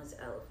spirit animal is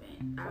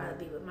elephant. I'd rather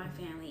be with my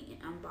family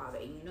and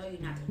unbothered. And you know you're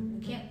not.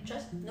 You can't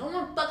trust. No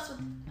one fucks with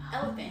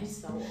elephants.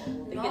 So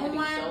old. They No get to be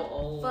one so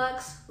old.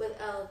 fucks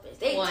with elephants.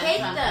 They Well, take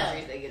in some them.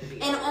 countries, they get to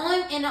be And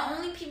old. the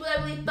only people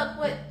that really fuck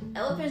with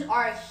elephants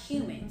are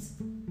humans,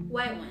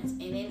 white ones,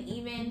 and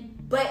then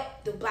but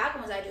the black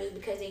ones I do is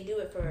because they do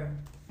it for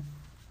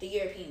the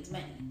Europeans'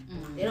 money.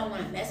 Mm-hmm. They don't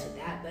want to mess with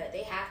that, but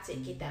they have to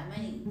get that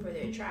money for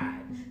their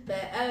tribe.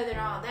 But other than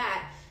all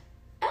that,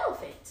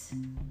 elephants.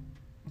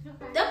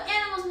 Okay. Them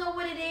animals know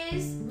what it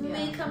is when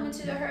they come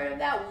into the herd of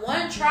that.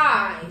 One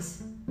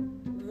tries,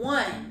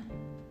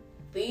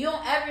 but you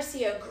don't ever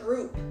see a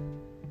group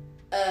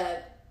of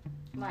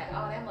Like,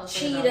 oh, that must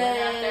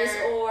cheetahs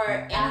or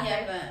any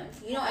of them.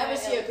 You don't ever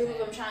see a group of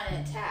them trying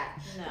to attack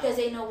because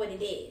they know what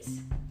it is.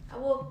 I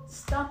will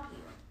stomp you.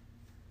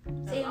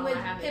 Same with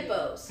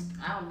hippos.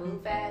 I don't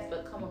move fast,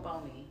 but come up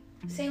on me.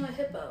 Same with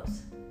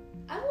hippos.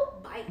 I will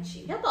bite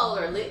you. Hippos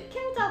are lit.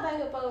 Can we talk about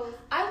hippos?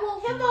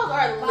 Hippos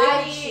are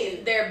bite living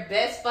you. their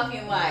best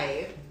fucking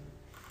life.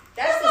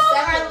 That's Hippos the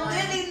second are one.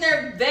 living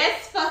their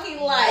best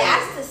fucking life.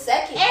 That's the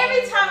second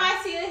Every one. time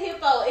I see a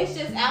hippo, it's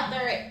just out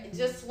there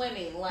just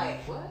swimming. Like,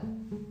 what?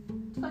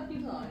 What the fuck you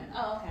doing?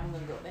 Oh, okay, I'm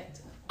gonna go back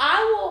to it. I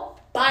will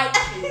bite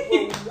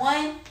you with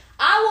one.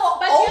 I will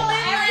But you open don't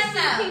my ever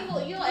mouth. see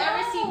people. You don't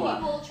ever see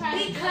people trying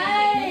to do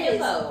Because anything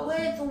to hippos.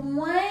 with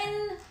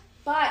one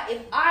bite,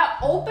 if I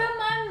open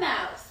my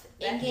mouth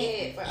and That's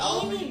it for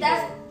all of you.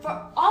 that's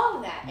for all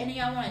of that, and then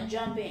y'all want to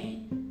jump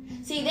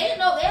in. See, they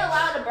know they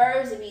allow the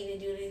birds to be to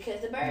do it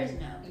because the birds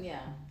know. Yeah.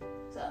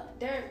 So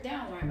they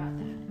don't worry about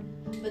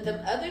that. But the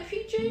other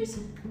creatures,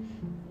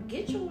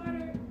 get your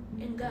water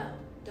and go.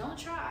 Don't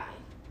try.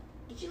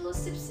 Get your little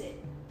sip.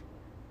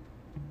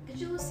 Get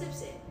your little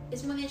sip.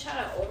 It's when they try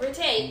to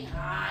overtake.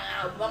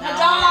 I open my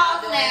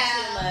jaws doing now.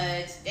 too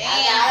much. Damn.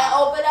 I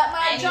gotta open up my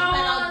I ain't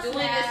plan on jaws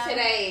doing now. this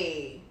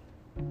today.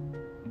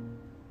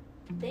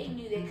 They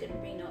knew they couldn't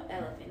bring no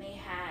elephant. They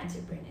had to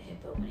bring a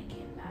hippo when it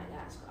came to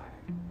Madagascar.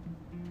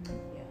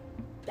 Yeah.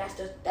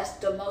 That's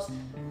the most.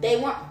 They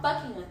weren't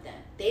fucking with them.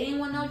 They didn't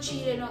want no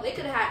cheetah. No, they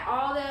could have had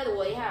all the other.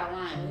 Well, they had a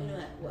lion. We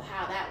know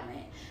how that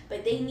went.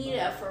 But they needed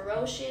a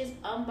ferocious,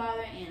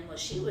 unbothered animal.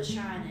 She was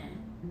trying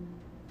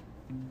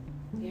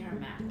to get her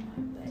mouth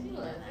on, but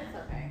It's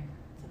okay.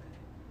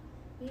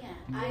 Yeah,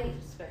 I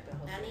respect the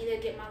whole I need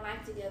to get my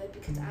life together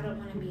because I don't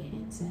want to be an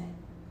insect.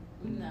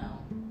 No.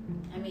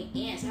 I mean,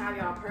 ants have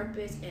y'all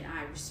purpose, and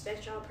I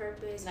respect y'all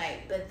purpose.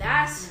 Like, But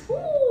that's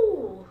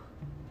whoo.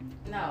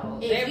 no.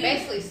 If They're you-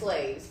 basically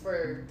slaves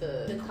for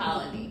the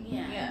colony.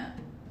 Yeah. Yeah.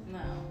 No.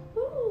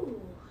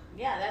 Whoo.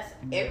 Yeah, that's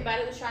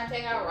everybody was trying to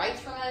take our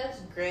rights from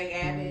us. Greg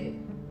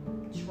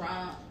Abbott,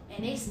 Trump.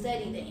 And they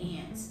study the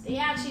ants. They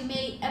actually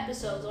made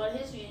episodes on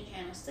History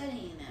Channel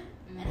studying them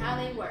and how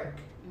they work.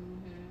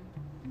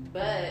 Mm-hmm.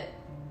 But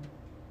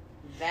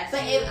that's.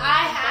 But if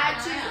I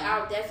had to, I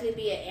would definitely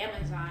be an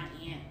Amazon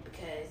ant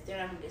because they're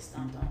not gonna get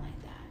stomped on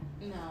like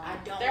that. No, I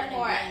don't They're wanna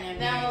more. be an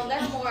No, they're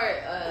American.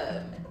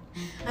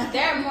 more.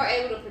 They're more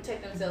able to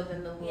protect themselves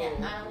than the Yeah,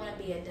 little. I don't want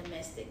to be a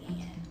domestic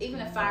ant. Even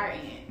the fire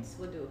ants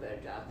would do a better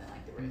job than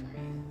like the regular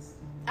ants.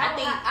 I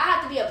think I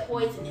have to be a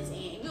poisonous ant.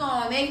 If you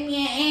gonna make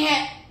me an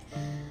ant,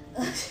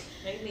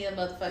 Make me a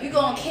motherfucker. you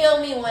gonna kill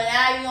me when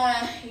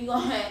you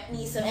gonna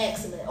need some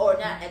eczema or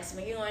not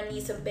eczema. You're gonna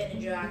need some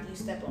Benadryl after you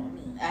step on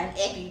me. An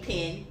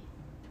EpiPen.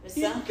 Or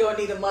You're something. gonna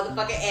need a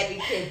motherfucking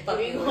EpiPen.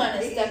 If you want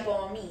to step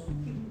on me.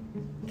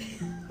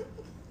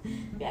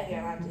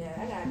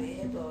 I gotta be a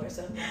hippo or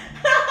something.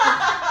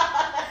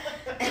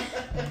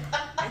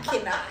 I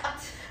cannot.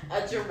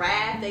 A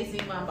giraffe, they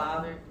seem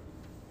unbothered.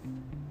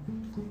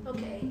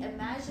 Okay,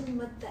 imagine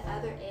what the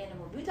other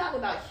animal. We talk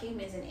about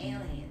humans and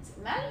aliens.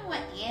 Imagine what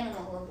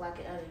animals look like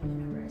in other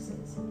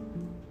universes.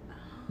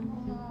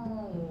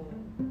 Oh.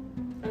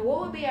 Like,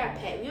 what would be our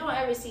pet? We don't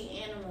ever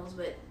see animals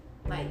with,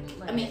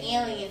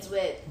 aliens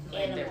with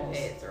Like their animals.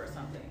 pets or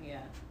something,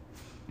 yeah.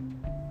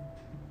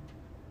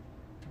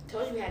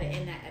 Told you we had to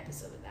end that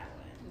episode with that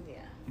one.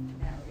 Yeah.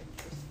 Now we're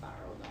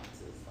spiraled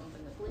onto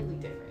something completely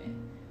different.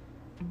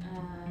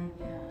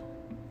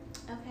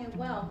 Yeah. Okay,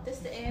 well, this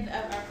is the end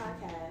of our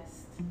podcast.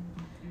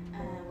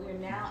 We're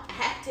now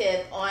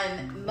active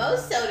on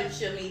most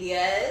social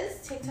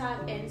medias.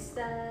 TikTok,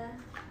 Insta,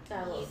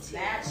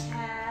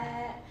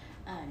 Snapchat,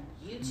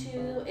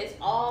 YouTube. It's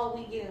all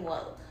We Getting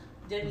Woke.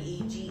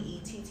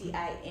 WEGETTINWOKE.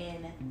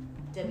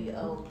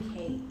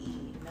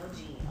 No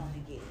G, only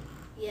Getting.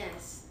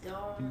 Yes,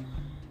 don't.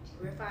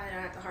 We're finding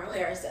out the hard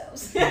way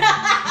ourselves.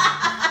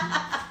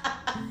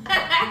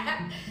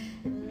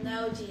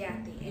 No G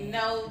at the end.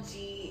 No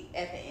G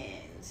at the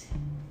end.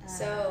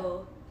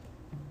 So,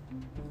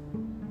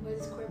 what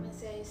does Corbin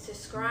say?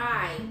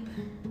 Subscribe,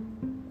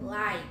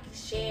 like,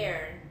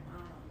 share.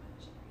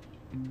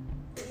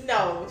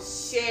 No,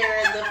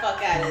 share the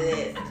fuck out of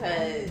this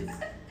because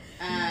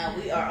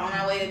we are on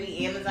our way to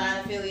be Amazon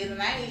affiliates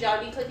and I need y'all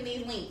to be clicking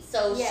these links.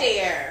 So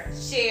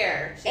Yes.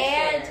 share.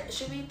 And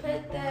should we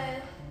put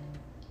the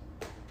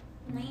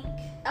link.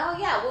 Oh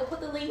yeah, we'll put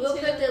the link. We'll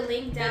put the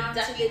link down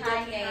the to the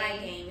Ducky High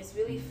game. It's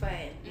really fun,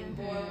 and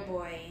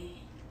boy.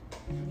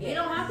 Yeah. You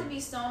don't have to be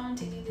stoned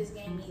to do this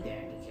game either.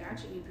 You can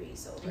actually be pretty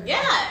sober.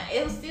 Yeah,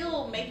 it'll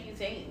still make you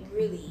think.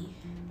 Really?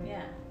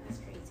 Yeah. That's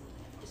crazy.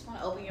 Just want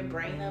to open your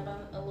brain up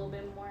a little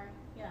bit more.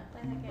 Yeah,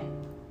 play that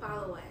game.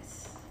 Follow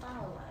us.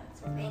 Follow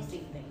us. Thank Posting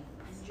you. things.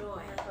 Enjoy.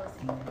 We're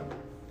posting things.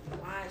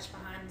 Watch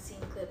behind the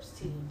scene clips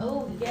too.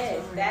 Oh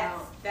yes,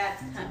 that's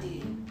to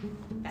coming.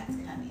 do. That's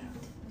coming.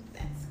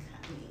 That's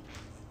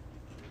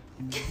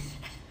coming.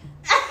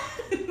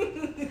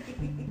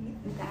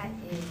 That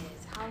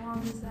is. How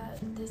long is that?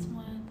 This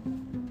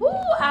one? Woo,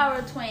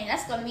 hour 20.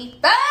 That's gonna be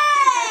fun.